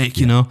is fake,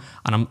 you know?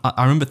 And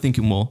I remember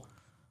thinking, well,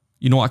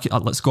 you know what,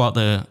 let's go out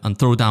there and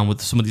throw down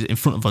with somebody in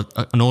front of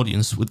an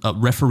audience with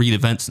refereed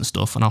events and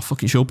stuff, and I'll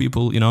fucking show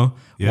people, you know,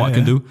 what I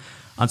can do.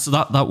 And so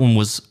that one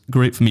was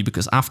great for me,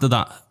 because after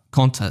that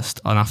contest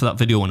and after that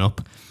video went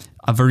up,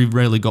 I very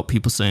rarely got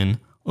people saying,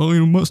 oh, you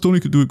know, Matt Stoney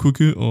could do it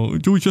quicker, or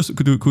Joey Chestnut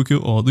could do it quicker,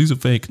 or these are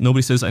fake.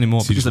 Nobody says that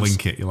anymore. So you just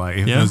link it. You're like,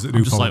 I'm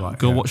just like,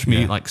 go watch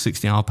me eat like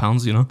 60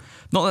 pounds, you know?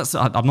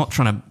 I'm not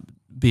trying to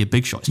be a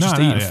big shot. It's just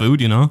eating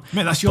food, you know?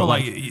 Mate, that's your,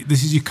 like,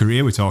 this is your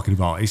career we're talking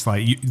about. It's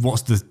like,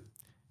 what's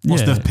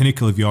the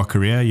pinnacle of your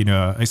career? You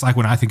know, it's like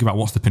when I think about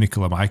what's the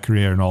pinnacle of my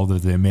career and all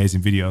the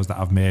amazing videos that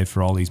I've made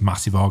for all these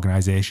massive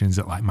organisations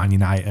at like Man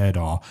United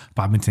or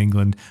Badminton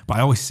England. But I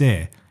always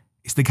say,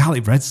 it's the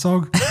garlic bread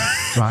song,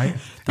 right?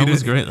 That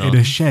was great, though. In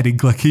a shed in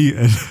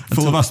Cleckheaton,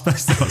 full of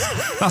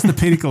asbestos. That's the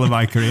pinnacle of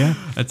my career.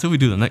 Until we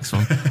do the next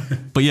one.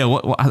 But yeah,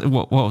 what I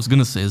was going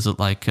to say is that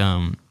like,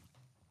 that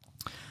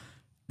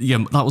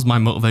was my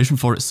motivation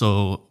for it.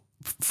 So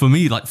for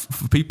me, like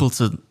for people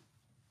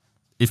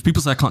if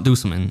people say I can't do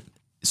something,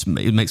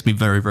 it makes me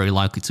very, very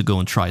likely to go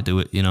and try do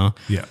it, you know?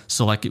 Yeah.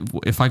 So like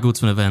if I go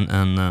to an event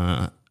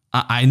and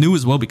I knew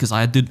as well, because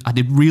I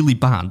did really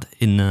bad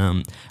in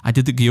I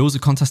did the Gyoza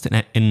contest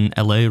in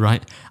LA,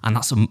 right? And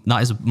that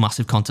is a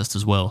massive contest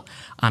as well.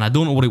 And I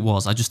don't know what it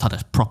was. I just had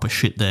a proper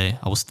shit day.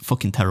 I was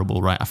fucking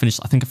terrible, right? I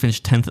think I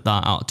finished 10th at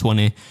that out of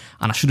 20,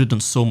 and I should have done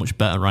so much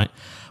better, right?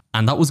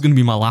 And that was going to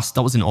be my last.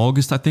 That was in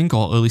August, I think,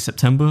 or early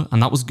September.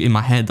 And that was in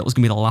my head. That was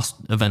going to be the last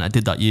event I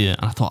did that year.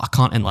 And I thought, I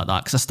can't end like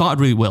that, because I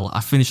started really well.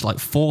 I finished like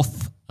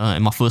 4th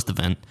in my first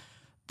event,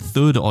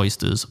 3rd at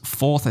Oysters,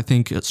 4th, I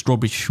think, at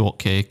Strawberry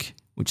Shortcake,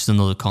 which is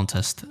another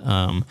contest,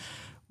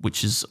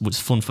 which was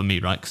fun for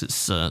me, right? Because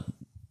it's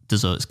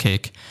desserts,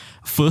 cake.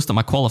 First at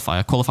my qualifier,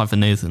 I qualified for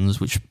Nathan's,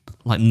 which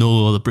like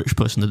no other British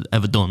person had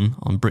ever done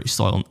on British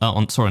soil,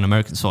 on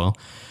American soil.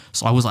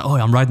 So I was like, oh,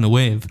 I'm riding the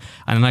wave.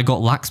 And then I got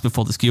lax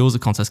before the Gyoza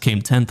contest,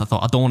 came 10th. I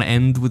thought, I don't want to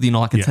end with,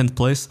 like a 10th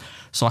place.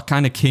 So I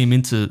kind of came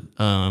into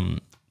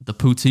the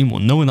Pooh team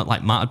one, knowing that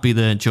like Matt would be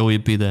there, Joey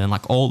would be there, and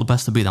like all the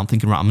best would be there. I'm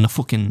thinking, right,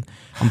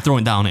 I'm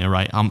throwing down here,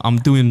 right? I'm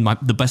doing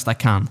the best I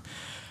can.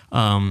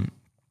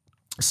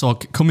 So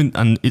coming,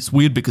 and it's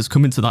weird because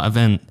coming to that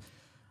event,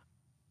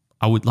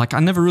 I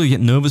never really get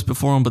nervous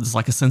before them, but there's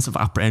like a sense of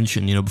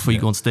apprehension, you know, before you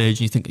go on stage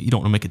and you think you don't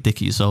want to make a dick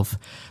of yourself.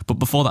 But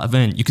before that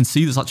event, you can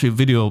see there's actually a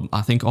video,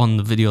 I think on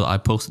the video that I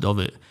posted of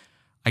it,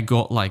 I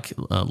got like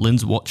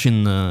Lynn's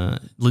watching,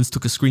 Lynn's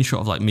took a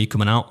screenshot of like me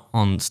coming out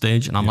on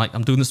stage, and I'm like,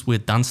 I'm doing this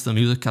weird dance to the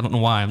music. I don't know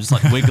why. I'm just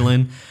like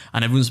wiggling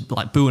and everyone's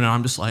like booing, and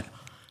I'm just like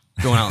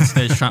going out on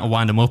stage trying to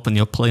wind them up, and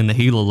you're playing the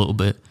heel a little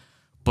bit.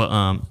 But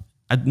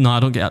I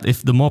don't get it.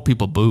 If the more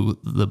people boo,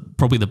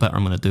 probably the better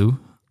I'm going to do.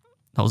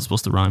 That was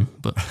supposed to rhyme,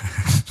 but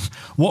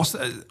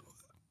so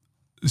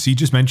you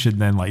just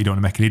mentioned then like you don't want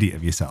to make an idiot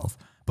of yourself,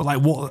 but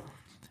like what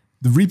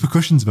the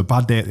repercussions of a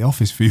bad day at the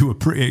office for you were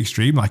pretty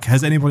extreme. Like,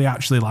 has anybody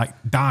actually like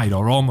died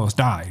or almost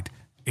died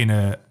in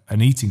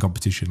an eating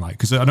competition? Like,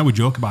 because I know we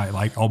joke about it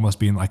like almost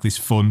being like this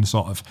fun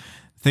sort of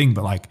thing,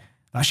 but like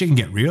that shit can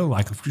get real.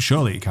 Like,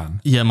 surely it can.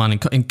 Yeah, man.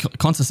 In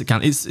contests it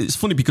can. It's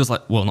funny because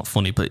like, well, not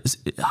funny, but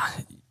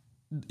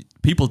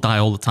people die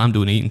all the time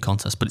doing eating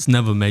contests, but it's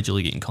never major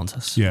league eating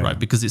contests, right?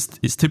 Because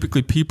it's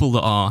typically people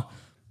that are,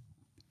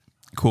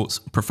 quotes,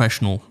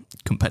 professional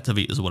competitive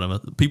eaters or whatever.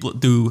 People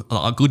that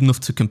are good enough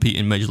to compete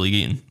in major league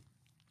eating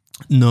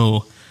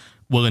know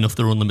well enough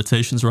their own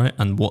limitations, right?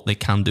 And what they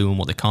can do and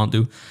what they can't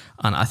do.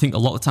 And I think a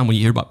lot of the time when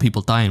you hear about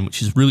people dying,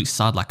 which is really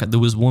sad, like there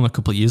was one a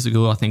couple of years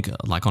ago, I think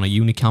like on a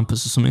uni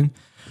campus or something,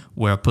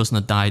 where a person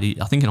had died,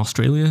 I think in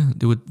Australia,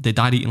 they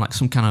died eating like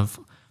some kind of,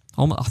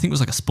 I think it was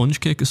like a sponge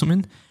cake or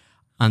something.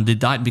 And they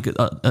died because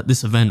at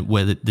this event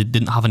where they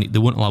didn't have they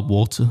weren't allowed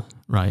water,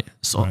 right?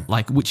 So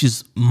like, which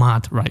is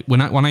mad, right?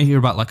 When I hear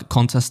about like a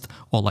contest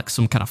or like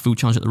some kind of food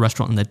challenge at the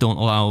restaurant and they don't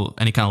allow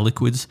any kind of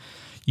liquids,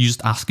 you're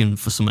just asking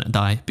for someone to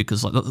die,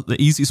 because like the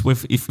easiest way,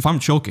 if I'm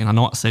choking, I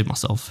know how to save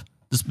myself.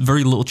 There's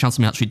very little chance of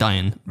me actually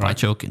dying by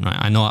choking, right?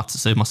 I know how to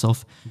save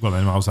myself. Well,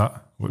 then how's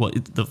that? Well,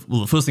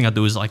 the first thing I'd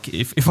do is like,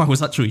 if I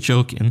was actually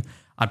choking,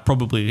 I'd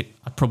probably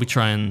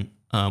try and,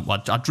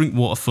 I'd drink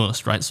water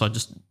first, right? So I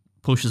just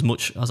push as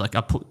much as like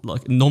I put.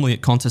 Like normally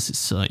at contests,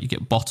 it's you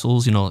get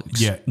bottles, you know,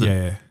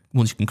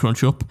 ones you can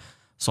crunch up.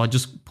 So I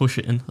just push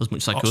it in as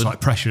much as I could. So like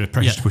pressure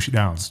to push it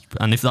down.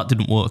 And if that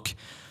didn't work,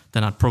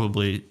 then I'd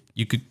probably,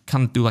 you could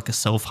kind of do like a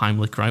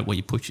self-Heimlich, right, where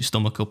you push your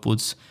stomach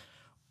upwards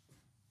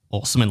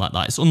or something like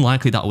that. It's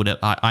unlikely that would,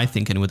 I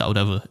think anyway, that would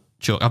ever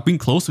choke. I've been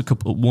close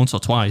once or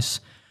twice,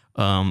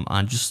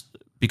 and just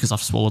because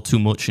I've swallowed too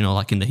much, you know,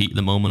 like in the heat of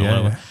the moment or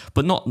whatever.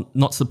 But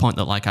not to the point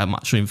that like I'm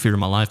actually in fear of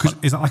my life.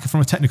 Is that like from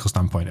a technical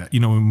standpoint? You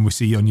know, when we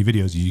see on your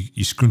videos,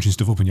 you're scrunching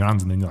stuff up in your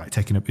hands and then you're like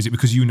taking up. Is it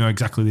because you know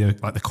exactly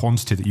the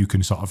quantity that you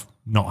can sort of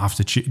not have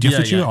to chew? Do you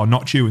have to chew it or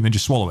not chew and then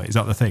just swallow it? Is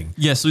that the thing?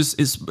 Yeah. So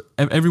it's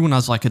everyone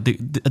has like a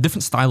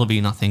different style of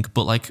eating, I think.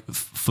 But like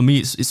for me,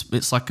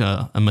 it's like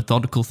a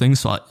methodical thing.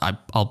 So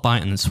I'll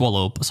bite and then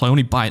swallow. So I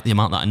only bite the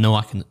amount that I know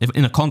I can. If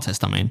in a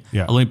contest, I mean,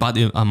 I'll only bite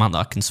the amount that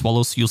I can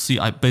swallow. So you'll see,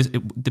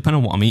 depending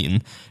on what I'm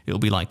eating, it'll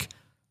be like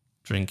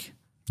drink.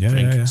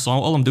 So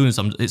all I'm doing is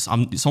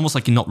it's almost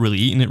like you're not really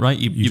eating it, right?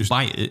 You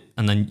bite it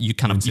and then you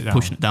kind of keep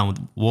pushing it down with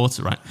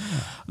water, right?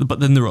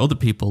 But then there are other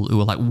people who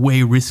are like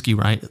way risky,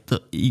 right?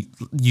 That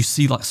you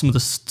see like some of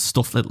the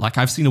stuff that, like,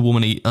 I've seen a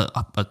woman eat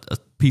a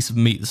piece of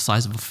meat the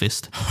size of a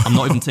fist. I'm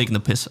not even taking the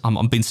piss.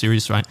 I'm being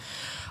serious, right?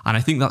 And I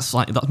think that's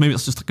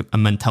just like a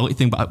mentality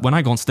thing. But when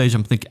I go on stage,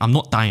 I'm thinking I'm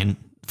not dying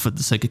for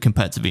the sake of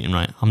competitive eating,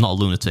 right? I'm not a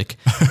lunatic.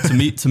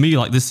 to me,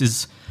 like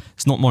it's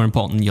not more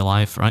important than your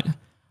life, right?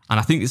 And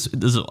I think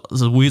there's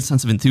a weird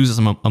sense of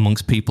enthusiasm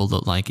amongst people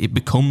that like it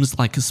becomes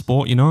like a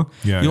sport, you know?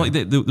 Yeah. You know, like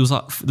there was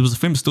a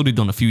famous study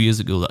done a few years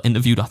ago that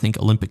interviewed, I think,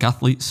 Olympic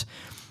athletes,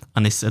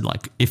 and they said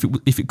like if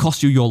it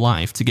cost you your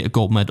life to get a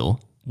gold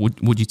medal,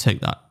 would you take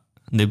that?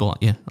 And they were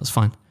like, yeah, that's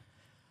fine.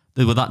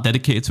 They were that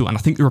dedicated to it, and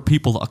I think there are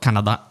people that are kind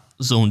of that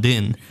zoned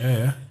in.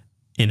 Yeah.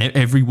 In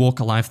every walk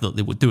of life that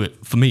they would do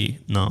it. For me,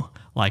 no.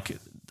 Like,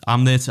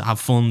 I'm there to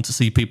have fun, to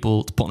see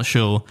people, to put on a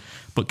show,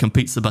 but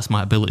compete to the best of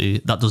my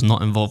ability. That does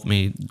not involve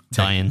me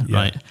dying,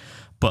 right?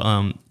 But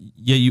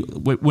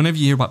whenever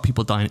you hear about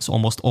people dying, it's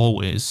almost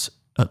always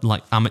at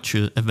like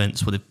amateur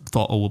events where they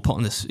thought, oh, we'll put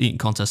on this eating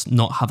contest,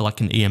 not have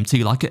like an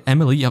EMT. Like at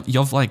Emily, you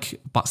have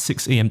like about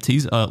 6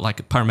 EMTs,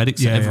 like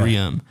paramedics at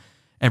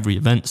every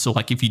event. So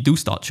like if you do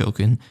start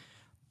choking,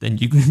 then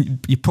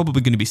you're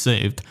probably going to be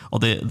saved, or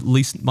they at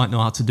least might know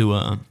how to do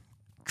a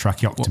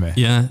tracheotomy.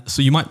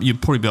 So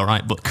you'd probably be all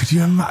right. But could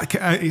you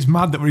imagine? It's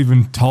mad that we're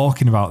even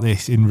talking about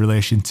this in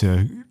relation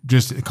to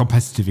just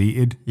competitive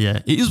eating.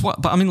 Yeah, it is.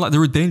 But I mean, like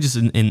there are dangers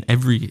in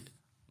every.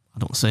 I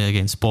don't say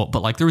again sport,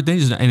 but like there are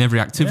dangers in every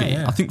activity.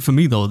 I think for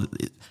me though,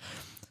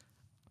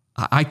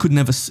 I could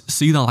never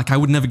see that. Like I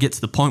would never get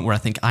to the point where I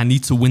think I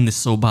need to win this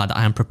so bad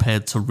I am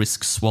prepared to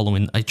risk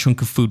swallowing a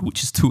chunk of food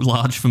which is too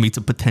large for me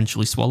to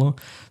potentially swallow.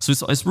 So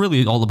it's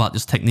really all about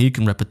just technique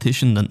and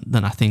repetition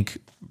than I think,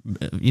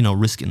 you know,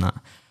 risking that.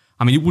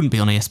 I mean, it wouldn't be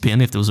on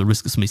ESPN if there was a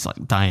risk of somebody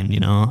like dying, you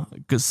know,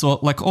 because so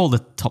like all the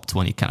top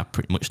 20 kind of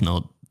pretty much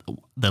know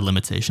their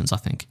limitations, I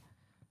think.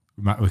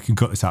 We can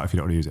cut this out if you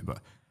don't want to use it, but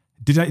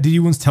did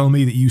you once tell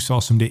me that you saw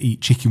somebody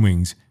eat chicken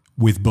wings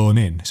with bone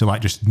in? So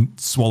like just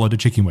swallowed a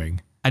chicken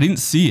wing? I didn't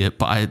see it,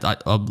 but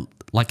I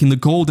like in the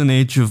golden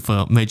age of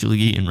Major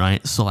League Eating,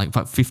 right? So like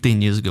about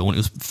 15 years ago when it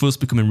was first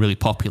becoming really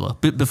popular, a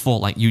bit before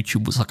like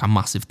YouTube was like a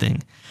massive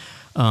thing,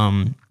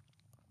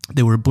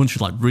 there were a bunch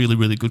of like really,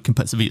 really good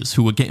competitive eaters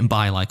who were getting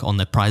by like on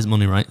their prize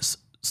money, right?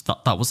 So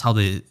that was how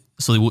the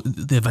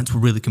events were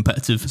really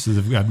competitive. So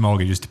they've had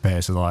mortgages to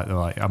pay, so they're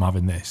like, I'm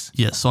having this.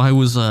 Yeah, so I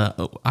was,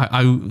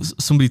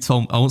 somebody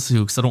told me, I won't say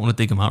who because I don't want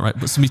to dig them out, right?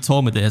 But somebody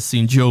told me they had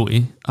seen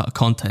Joey at a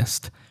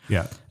contest.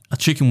 Yeah. A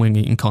chicken wing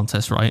eating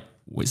contest, right?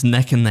 It's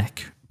neck and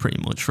neck, pretty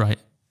much, right?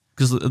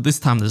 Because at this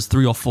time, there's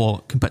 3 or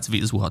 4 competitive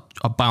eaters who are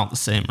about the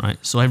same,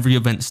 right? So every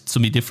event's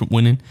somebody different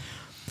winning.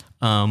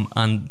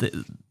 And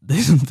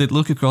they'd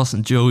look across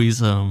and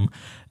Joey's,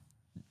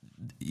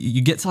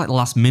 you get to like the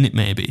last minute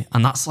maybe,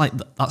 and that's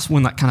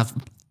when that kind of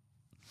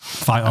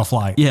fight or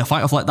flight. Yeah,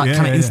 fight or flight. That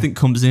kind of instinct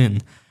comes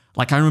in.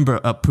 Like I remember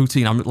at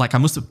poutine, I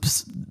must have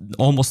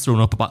almost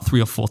thrown up about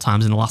 3 or 4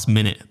 times in the last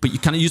minute. But you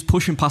kind of just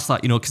pushing past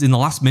that, you know, because in the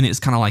last minute it's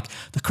kind of like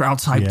the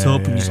crowd's hyped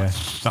up. And like,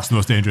 that's the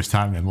most dangerous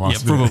time in the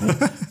last minute.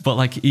 Probably. But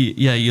like,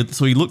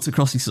 so he looked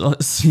across, he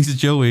sees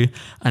Joey,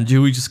 and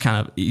Joey just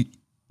kind of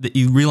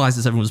he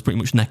realizes everyone's pretty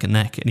much neck and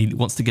neck, and he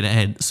wants to get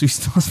ahead, so he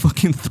starts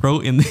fucking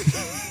throwing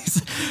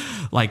these.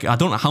 Like, I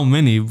don't know how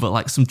many, but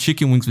like some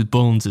chicken wings with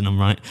bones in them,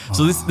 right?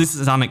 So this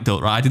is an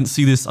anecdote, right? I didn't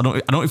see this. I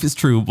don't know if it's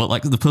true, but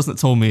like the person that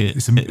told me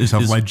it's a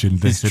legend.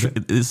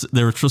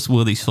 They're a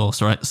trustworthy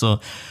source, right? So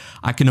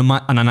I can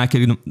imagine, and I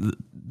can.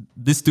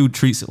 This dude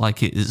treats it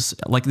like it is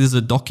like there's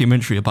a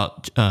documentary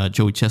about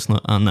Joey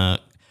Chestnut and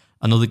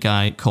another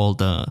guy called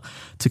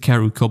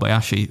Takeru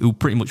Kobayashi, who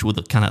pretty much were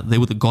they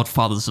were the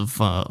godfathers of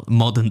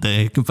modern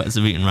day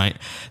competitive eating, right?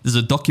 There's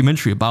a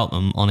documentary about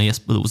them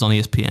that was on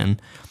ESPN.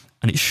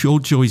 And it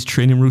showed Joey's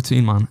training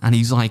routine, man. And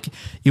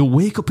he'll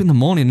wake up in the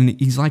morning and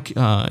he's like,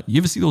 you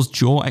ever see those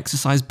jaw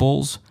exercise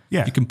balls?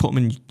 Yeah. You can put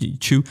them in, you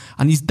chew,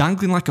 and he's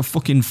dangling like a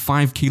fucking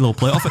 5 kilo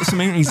plate off it or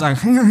something. And he's like,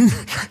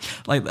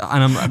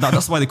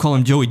 that's why they call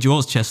him Joey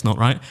Joe's chestnut,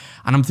 right?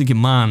 And I'm thinking,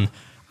 man,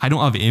 I don't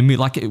have it in me.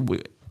 Like,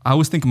 I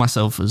always think of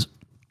myself as,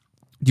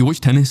 do you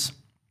watch tennis?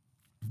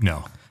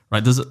 No.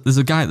 Right, there's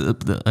a guy,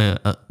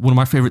 one of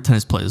my favorite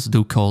tennis players, a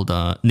dude called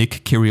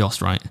Nick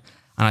Kyrgios, right?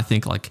 And I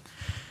think like,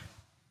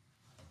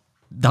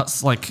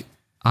 that's like,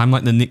 I'm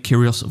like the Nick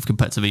Kyrgios of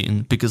competitive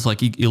eating, because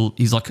like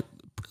he's like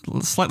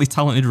slightly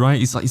talented, right?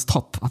 He's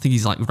top. I think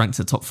he's like ranked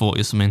in the top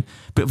 40 or something.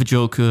 Bit of a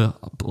joker,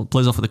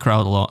 plays off with the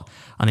crowd a lot,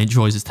 and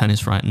enjoys his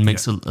tennis, right? And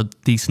makes a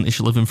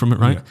decent-ish living from it,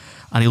 right? Yeah.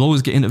 And he'll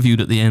always get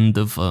interviewed at the end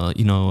of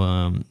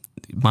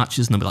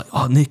matches, and they'll be like,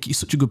 "Oh, Nick, you're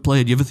such a good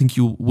player. Do you ever think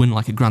you'll win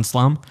like a Grand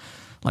Slam,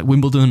 like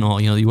Wimbledon or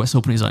the US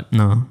Open?" He's like,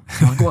 "No."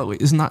 I'm like,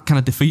 "What? Isn't that kind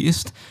of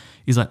defeatist?"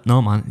 He's like,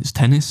 "No, man, it's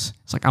tennis."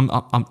 It's like,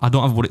 I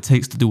don't have what it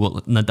takes to do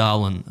what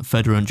Nadal and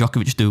Federer and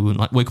Djokovic do, and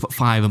like wake up at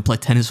 5 and play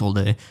tennis all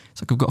day.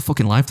 It's like, I've got a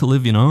fucking life to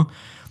live, And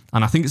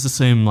I think it's the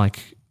same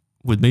like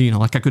with me,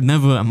 like I could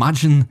never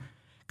imagine,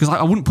 because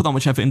I wouldn't put that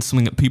much effort into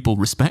something that people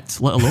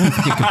respect, let alone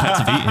fucking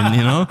competitive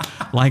eating,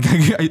 Like,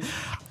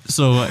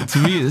 so to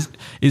me,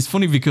 it's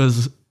funny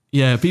because,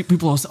 yeah,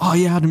 people are saying, "Oh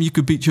yeah, Adam, you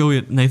could beat Joey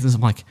at Nathan's."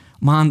 I'm like,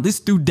 man, this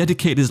dude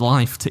dedicated his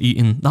life to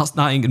eating. That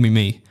ain't gonna be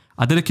me.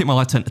 I dedicate my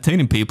life to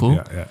entertaining people.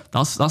 Yeah.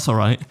 That's all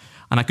right.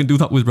 And I can do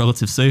that with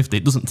relative safety.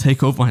 It doesn't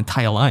take over my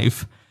entire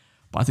life.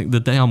 But I think the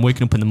day I'm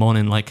waking up in the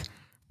morning, like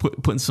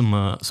putting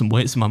some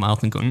weights in my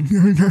mouth and going,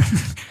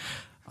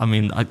 I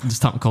mean, I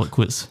just have to call it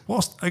quits.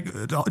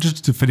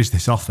 Just to finish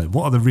this off then,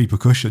 what are the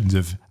repercussions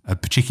of a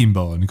chicken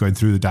bone going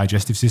through the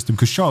digestive system?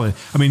 Because surely,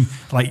 I mean,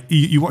 like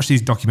you watch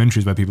these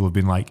documentaries where people have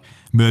been like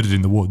murdered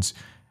in the woods.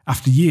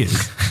 After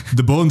years,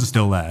 the bones are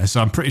still there. So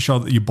I'm pretty sure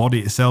that your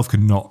body itself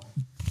cannot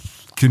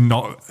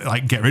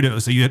like get rid of it,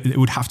 so it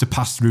would have to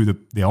pass through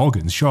the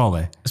organs,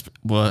 surely.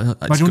 Well,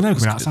 imagine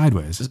coming out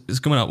sideways. It's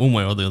coming out one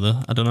way or the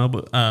other. I don't know,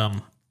 but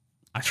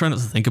I try not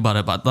to think about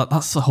it. But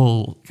that's the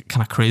whole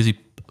kind of crazy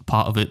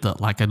part of it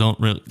that like I don't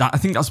really. I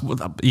think that's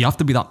what you have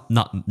to be that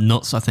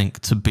nuts. I think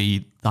to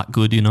be that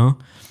good,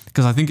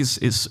 because I think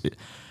it's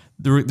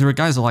there are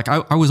guys that like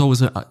I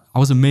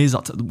was amazed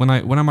at when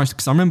I managed,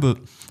 because I remember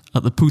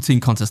at the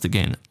poutine contest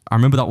again. I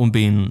remember that one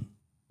being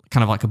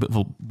kind of like a bit of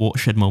a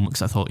watershed moment,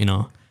 because I thought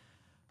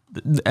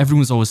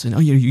everyone's always saying,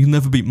 "Oh yeah, you'll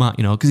never beat Matt,"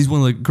 because he's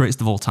one of the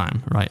greatest of all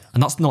time, right?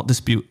 And that's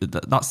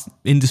that's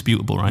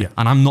indisputable, right? Yeah.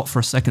 And I'm not for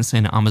a second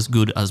saying that I'm as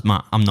good as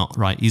Matt. I'm not,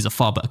 right? He's a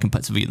far better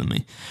competitive eater than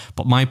me.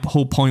 But my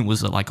whole point was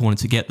that like I wanted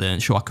to get there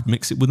and show I could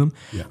mix it with him.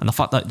 Yeah. And the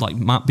fact that like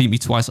Matt beat me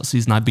twice that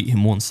season, I beat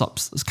him once.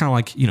 It's kind of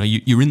like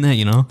you're in there,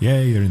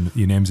 Yeah,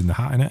 your name's in the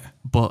hat, innit?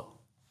 But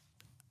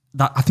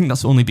I think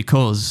that's only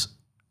because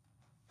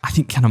I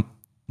think kind of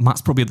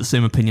Matt's probably of the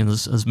same opinion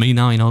as me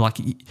now. Like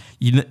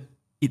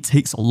it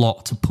takes a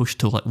lot to push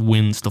to like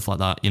win stuff like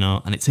that,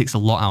 and it takes a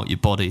lot out of your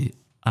body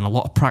and a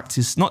lot of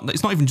practice.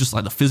 It's not even just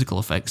like the physical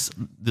effects,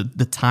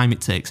 the time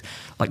it takes.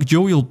 Like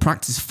Joey will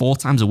practice 4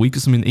 times a week or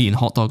something, eating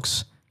hot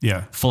dogs.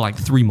 Yeah. For like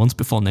 3 months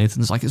before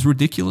Nathan's. Like, it's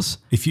ridiculous.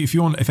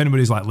 If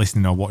anybody's like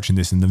listening or watching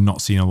this and they've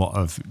not seen a lot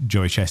of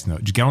Joey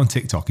Chestnut, just get on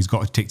TikTok. He's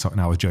got a TikTok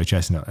now with Joey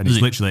Chestnut, and it's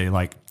literally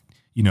like,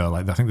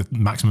 like I think the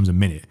maximum's a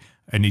minute,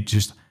 and it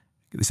just.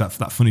 It's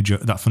that funny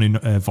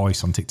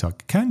voice on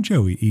TikTok. Can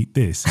Joey eat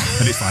this?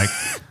 And it's like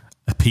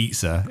a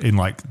pizza in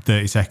like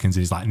 30 seconds.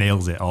 And he's like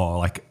nails it. Or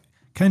like,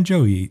 can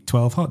Joey eat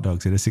 12 hot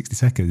dogs in 60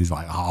 seconds? He's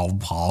like,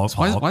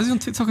 why is he on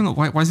TikTok? And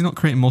why is he not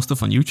creating more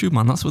stuff on YouTube,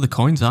 man? That's where the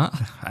coin's at.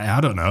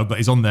 I don't know, but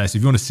he's on there. So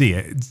if you want to see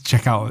it,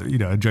 check out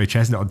Joey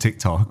Chestnut on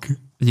TikTok.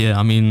 Yeah,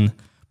 I mean,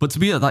 but to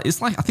be at that,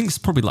 it's like I think it's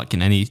probably like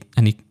in any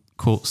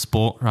quote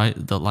sport, right?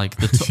 That like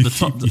the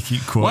top. You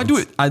keep well, I do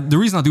it. The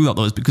reason I do that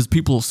though is because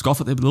people scoff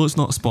at it. But it's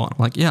not a sport.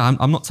 I'm like, yeah,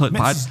 I'm not.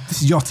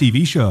 This is your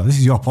TV show. This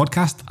is your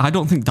podcast. I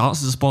don't think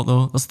darts is a sport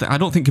though. That's the thing. I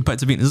don't think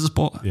competitive eating is a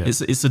sport. Yeah.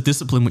 It's a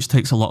discipline which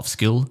takes a lot of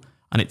skill,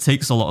 and it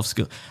takes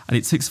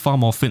far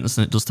more fitness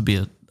than it does to be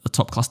a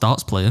top class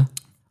darts player.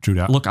 True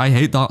that. Look, I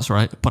hate darts,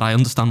 right? But I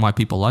understand why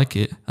people like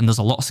it, and there's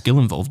a lot of skill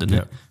involved in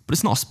it. But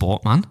it's not a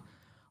sport, man.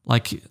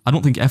 Like, I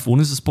don't think F1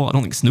 is a sport. I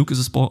don't think snooker is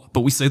a sport.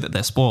 But we say that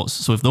they're sports.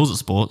 So if those are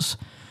sports,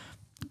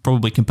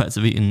 probably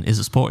competitive eating is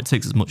a sport. It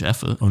takes as much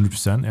effort.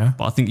 100%, yeah.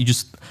 But I think you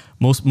just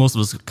most of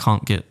us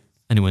can't get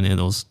anywhere near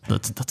those the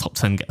top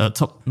 10.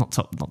 Not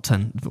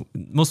 10.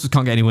 Most of us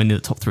can't get anywhere near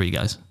the top 3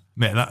 guys.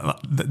 Mate,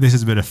 this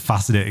has been a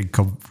fascinating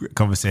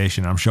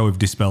conversation. I'm sure we've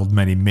dispelled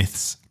many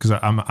myths, because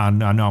I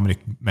know how many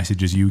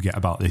messages you get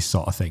about this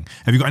sort of thing.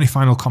 Have you got any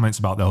final comments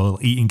about the whole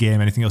eating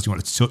game? Anything else you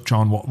wanted to touch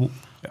on? What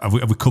have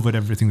we covered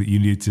everything that you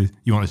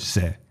wanted to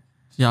say?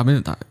 Yeah, I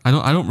mean, I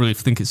don't really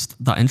think it's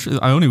that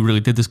interesting. I only really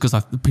did this because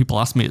people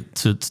asked me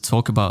to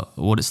talk about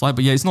what it's like.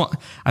 But yeah, it's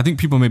not. I think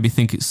people maybe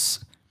think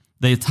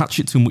they attach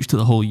it too much to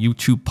the whole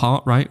YouTube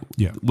part, right?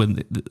 Yeah.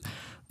 When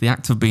the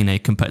act of being a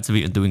competitive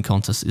eater doing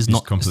contests is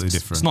not completely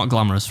different. It's not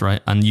glamorous,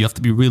 right? And you have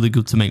to be really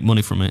good to make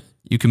money from it.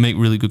 You can make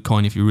really good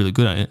coin if you're really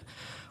good at it,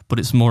 but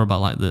it's more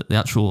about like the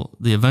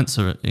events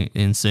are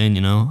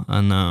insane,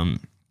 And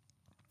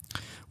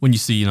when you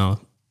see,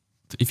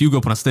 if you go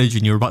up on a stage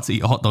and you're about to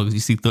eat a hot dog, you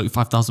see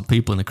 35,000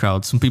 people in the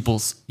crowd. Some people,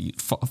 as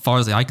far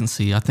as the eye can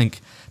see, I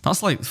think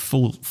that's like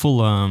full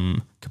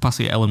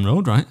capacity at Ellen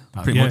Road, right?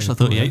 Pretty much, like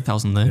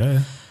 38,000 there.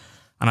 Yeah.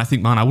 And I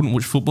think, man, I wouldn't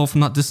watch football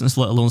from that distance,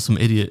 let alone some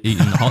idiot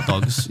eating hot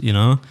dogs, you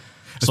know?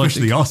 So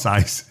Especially your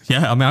size.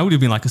 Yeah, I mean, I would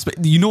have been like,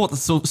 you know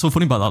what's so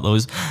funny about that though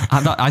is,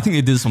 I think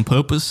they did this on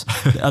purpose.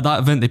 At that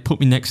event, they put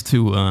me next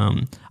to,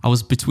 I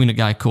was between a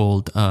guy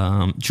called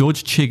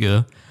George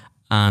Chigger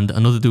and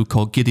another dude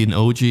called Gideon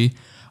Oji.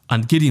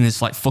 And Gideon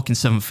is like fucking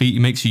 7 feet. He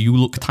makes you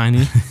look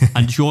tiny.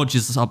 And George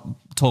is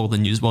taller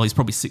than you as well. He's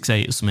probably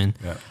 6'8" or something.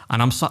 Yeah.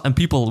 And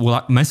people were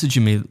like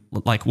messaging me,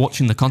 like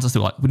watching the contest. They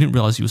were like, we didn't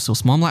realize you were so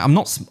small. I'm like, I'm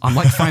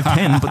like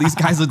 5'10", but these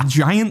guys are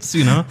giants,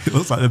 you know? It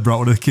looks like they brought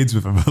one of the kids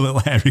with them, a little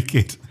hairy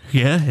kid.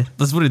 Yeah,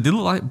 that's what it did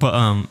look like.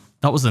 But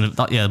that was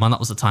that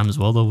was the time as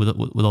well though, with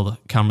all the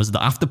cameras.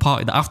 The after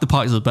party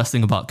is the best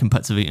thing about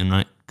competitive eating,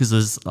 right? Because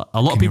there's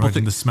a lot of people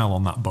think the smell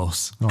on that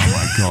bus. Oh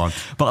my god!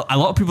 But a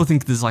lot of people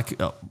think there's like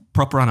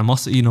proper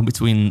animosity, you know,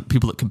 between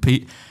people that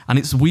compete, and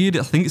it's weird.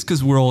 I think it's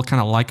because we're all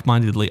kind of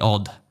like-mindedly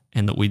odd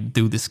in that we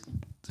do this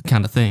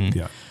kind of thing.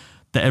 Yeah.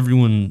 That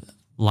everyone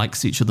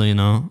likes each other, you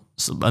know.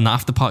 So, and the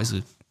after parties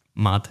are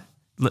mad.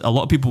 A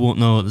lot of people won't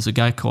know. There's a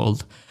guy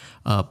called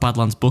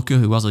Badlands Booker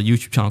who has a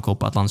YouTube channel called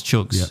Badlands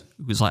Chugs. Yeah.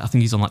 Who's like, I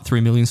think he's on like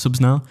 3 million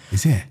subs now.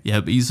 Is he? Yeah,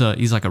 but he's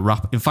like a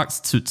rapper. In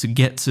fact, to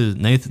get to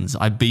Nathan's,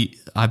 I beat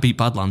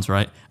Badlands,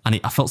 right? And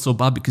I felt so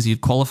bad because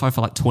he'd qualified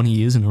for like 20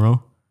 years in a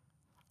row,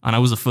 and I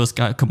was the first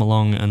guy to come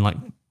along and like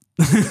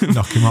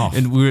knock him off.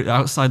 And we were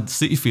outside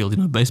City Field,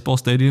 you know, baseball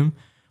stadium.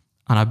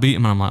 And I beat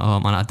him, and I'm like, oh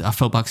man, I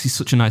felt bad because he's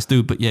such a nice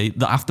dude. But yeah,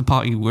 the after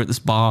party, we're at this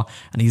bar,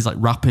 and he's like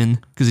rapping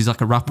because he's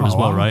like a rapper as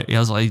well, right?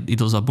 He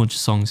does a bunch of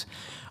songs.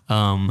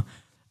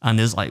 And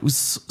there's like, it was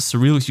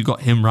surreal because you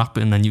got him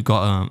rapping, and you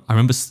got, I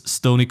remember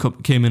Stoney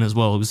came in as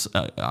well. It was,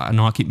 I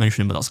know I keep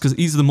mentioning him, but that's because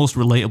he's the most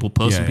relatable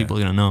person people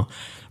are going to know.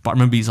 But I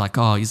remember he's like,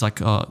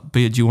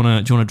 Beard, do you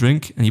want a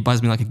drink? And he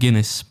buys me like a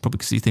Guinness, probably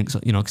because he thinks,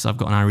 you know, because I've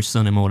got an Irish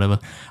surname or whatever,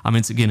 I'm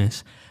into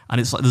Guinness.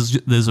 And it's like,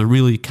 there's a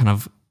really kind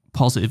of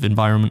positive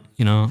environment,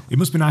 you know. It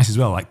must be nice as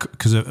well, like,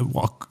 because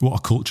what a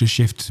culture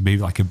shift to be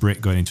like a Brit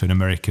going into an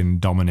American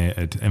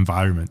dominated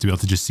environment, to be able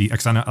to just see,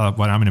 because I know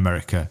when I'm in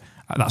America,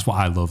 that's what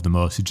I love the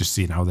most, is just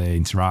seeing how they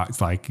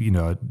interact, like, you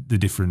know, the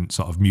different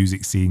sort of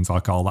music scenes,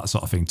 like all that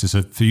sort of thing.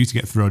 So for you to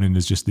get thrown in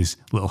as just this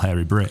little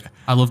hairy Brit.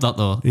 I love that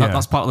though. Yeah.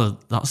 That's part of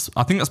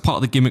I think that's part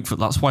of the gimmick.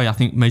 That's why I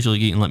think Major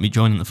League Eating let me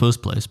join in the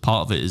first place.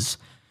 Part of it is,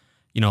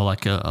 you know,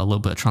 like a little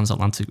bit of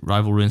transatlantic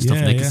rivalry and stuff.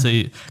 And they can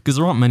say, because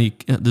there aren't many,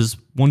 there's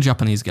one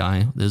Japanese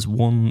guy, there's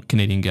one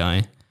Canadian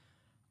guy,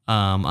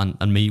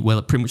 and me,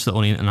 well, pretty much the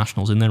only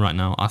internationals in there right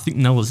now. I think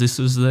Nella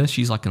Zissa's there.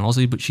 She's like an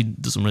Aussie, but she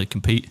doesn't really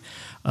compete.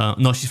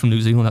 No, she's from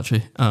New Zealand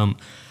actually. Yeah,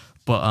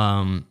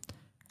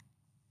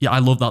 I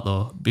love that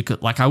though,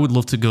 because like I would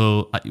love to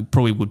go. It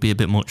probably would be a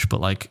bit much,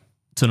 but like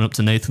turn up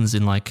to Nathan's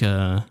in like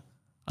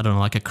I don't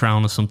know, like a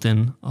crown or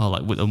something, or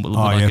like with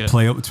like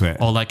play up to it.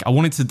 Or like I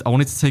wanted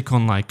to take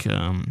on like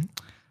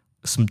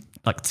some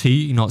like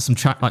tea, you know, some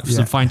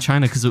some fine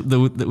china, because there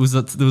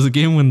was a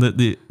game when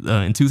the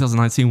in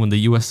 2019 when the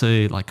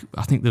USA, like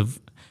I think the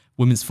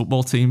women's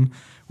football team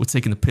were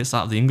taking the piss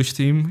out of the English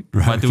team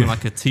by doing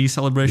like a tea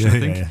celebration. I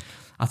think.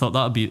 I thought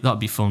that'd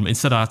be fun.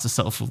 Instead, I had to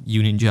settle for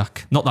Union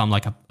Jack. Not that I'm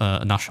like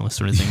a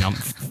nationalist or anything. I'm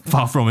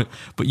far from it.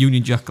 But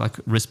Union Jack, like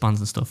wristbands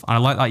and stuff. I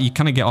like that. You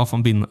kind of get off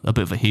on being a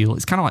bit of a heel.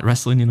 It's kind of like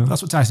wrestling, you know.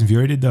 That's what Tyson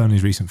Fury did though in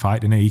his recent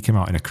fight, didn't he? He came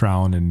out in a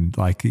crown and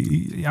like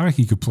I reckon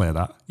he could play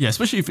that. Yeah,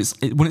 especially if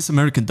when it's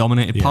American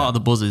dominated. Part of the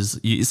buzz is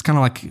it's kind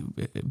of like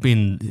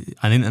being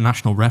an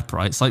international rep,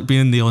 right? It's like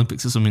being in the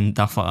Olympics or something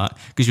daft like that,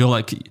 because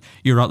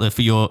you're out there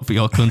for your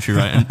country,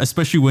 right? And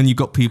especially when you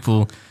got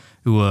people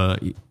who are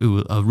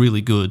really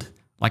good.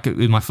 Like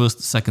in my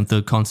first, second,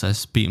 third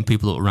contest, beating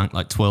people that were ranked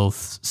like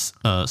 12th,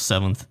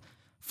 7th,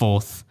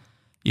 4th,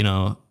 you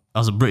know,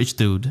 as a British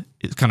dude,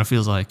 it kind of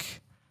feels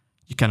like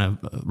you're kind of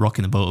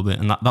rocking the boat a bit.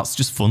 And that's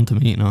just fun to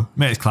me, you know.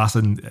 Mate, it's class.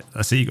 And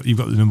I see you've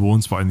got the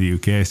 #1 spot in the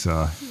UK,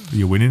 so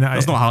you're winning at it.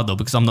 That's not hard though,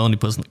 because I'm the only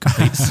person that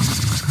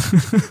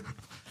competes.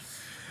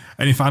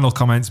 Any final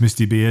comments,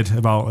 Mr. Beard,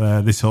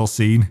 about this whole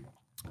scene?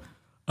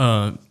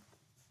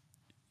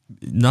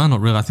 No, not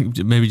really. I think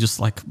maybe just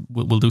like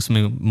we'll do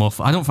something more.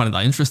 I don't find it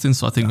that interesting,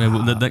 so I think maybe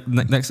the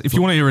next. If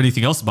you want to hear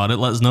anything else about it,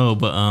 let us know.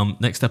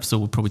 But next episode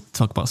we'll probably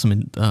talk about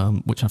something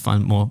which I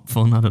find more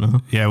fun. I don't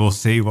know. Yeah, we'll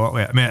see.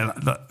 I mean,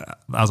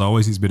 as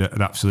always, it's been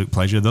an absolute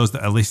pleasure. Those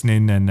that are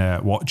listening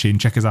and watching,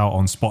 check us out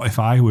on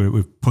Spotify.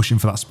 We're pushing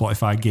for that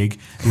Spotify gig.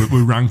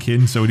 We're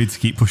ranking, so we need to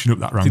keep pushing up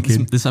that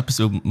ranking. This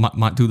episode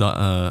might do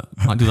that.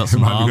 Might do that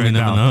some harm. You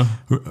never know.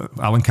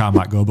 Alan Carr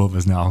might go above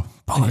us now.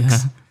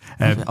 Bollocks.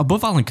 Yeah.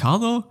 Above Alan Carr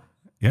though.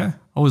 Yeah.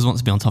 Always want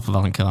to be on top of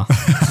Alan Carr.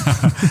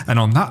 And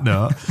on that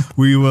note,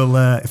 we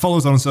will follow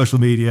us on social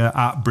media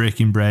at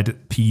Breaking Bread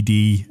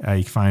PD. You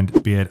can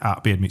find Beard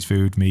at Beard Meets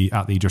Food, me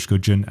at the Josh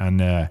Gudgeon, and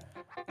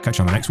catch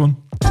you on the next one.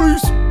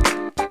 Peace.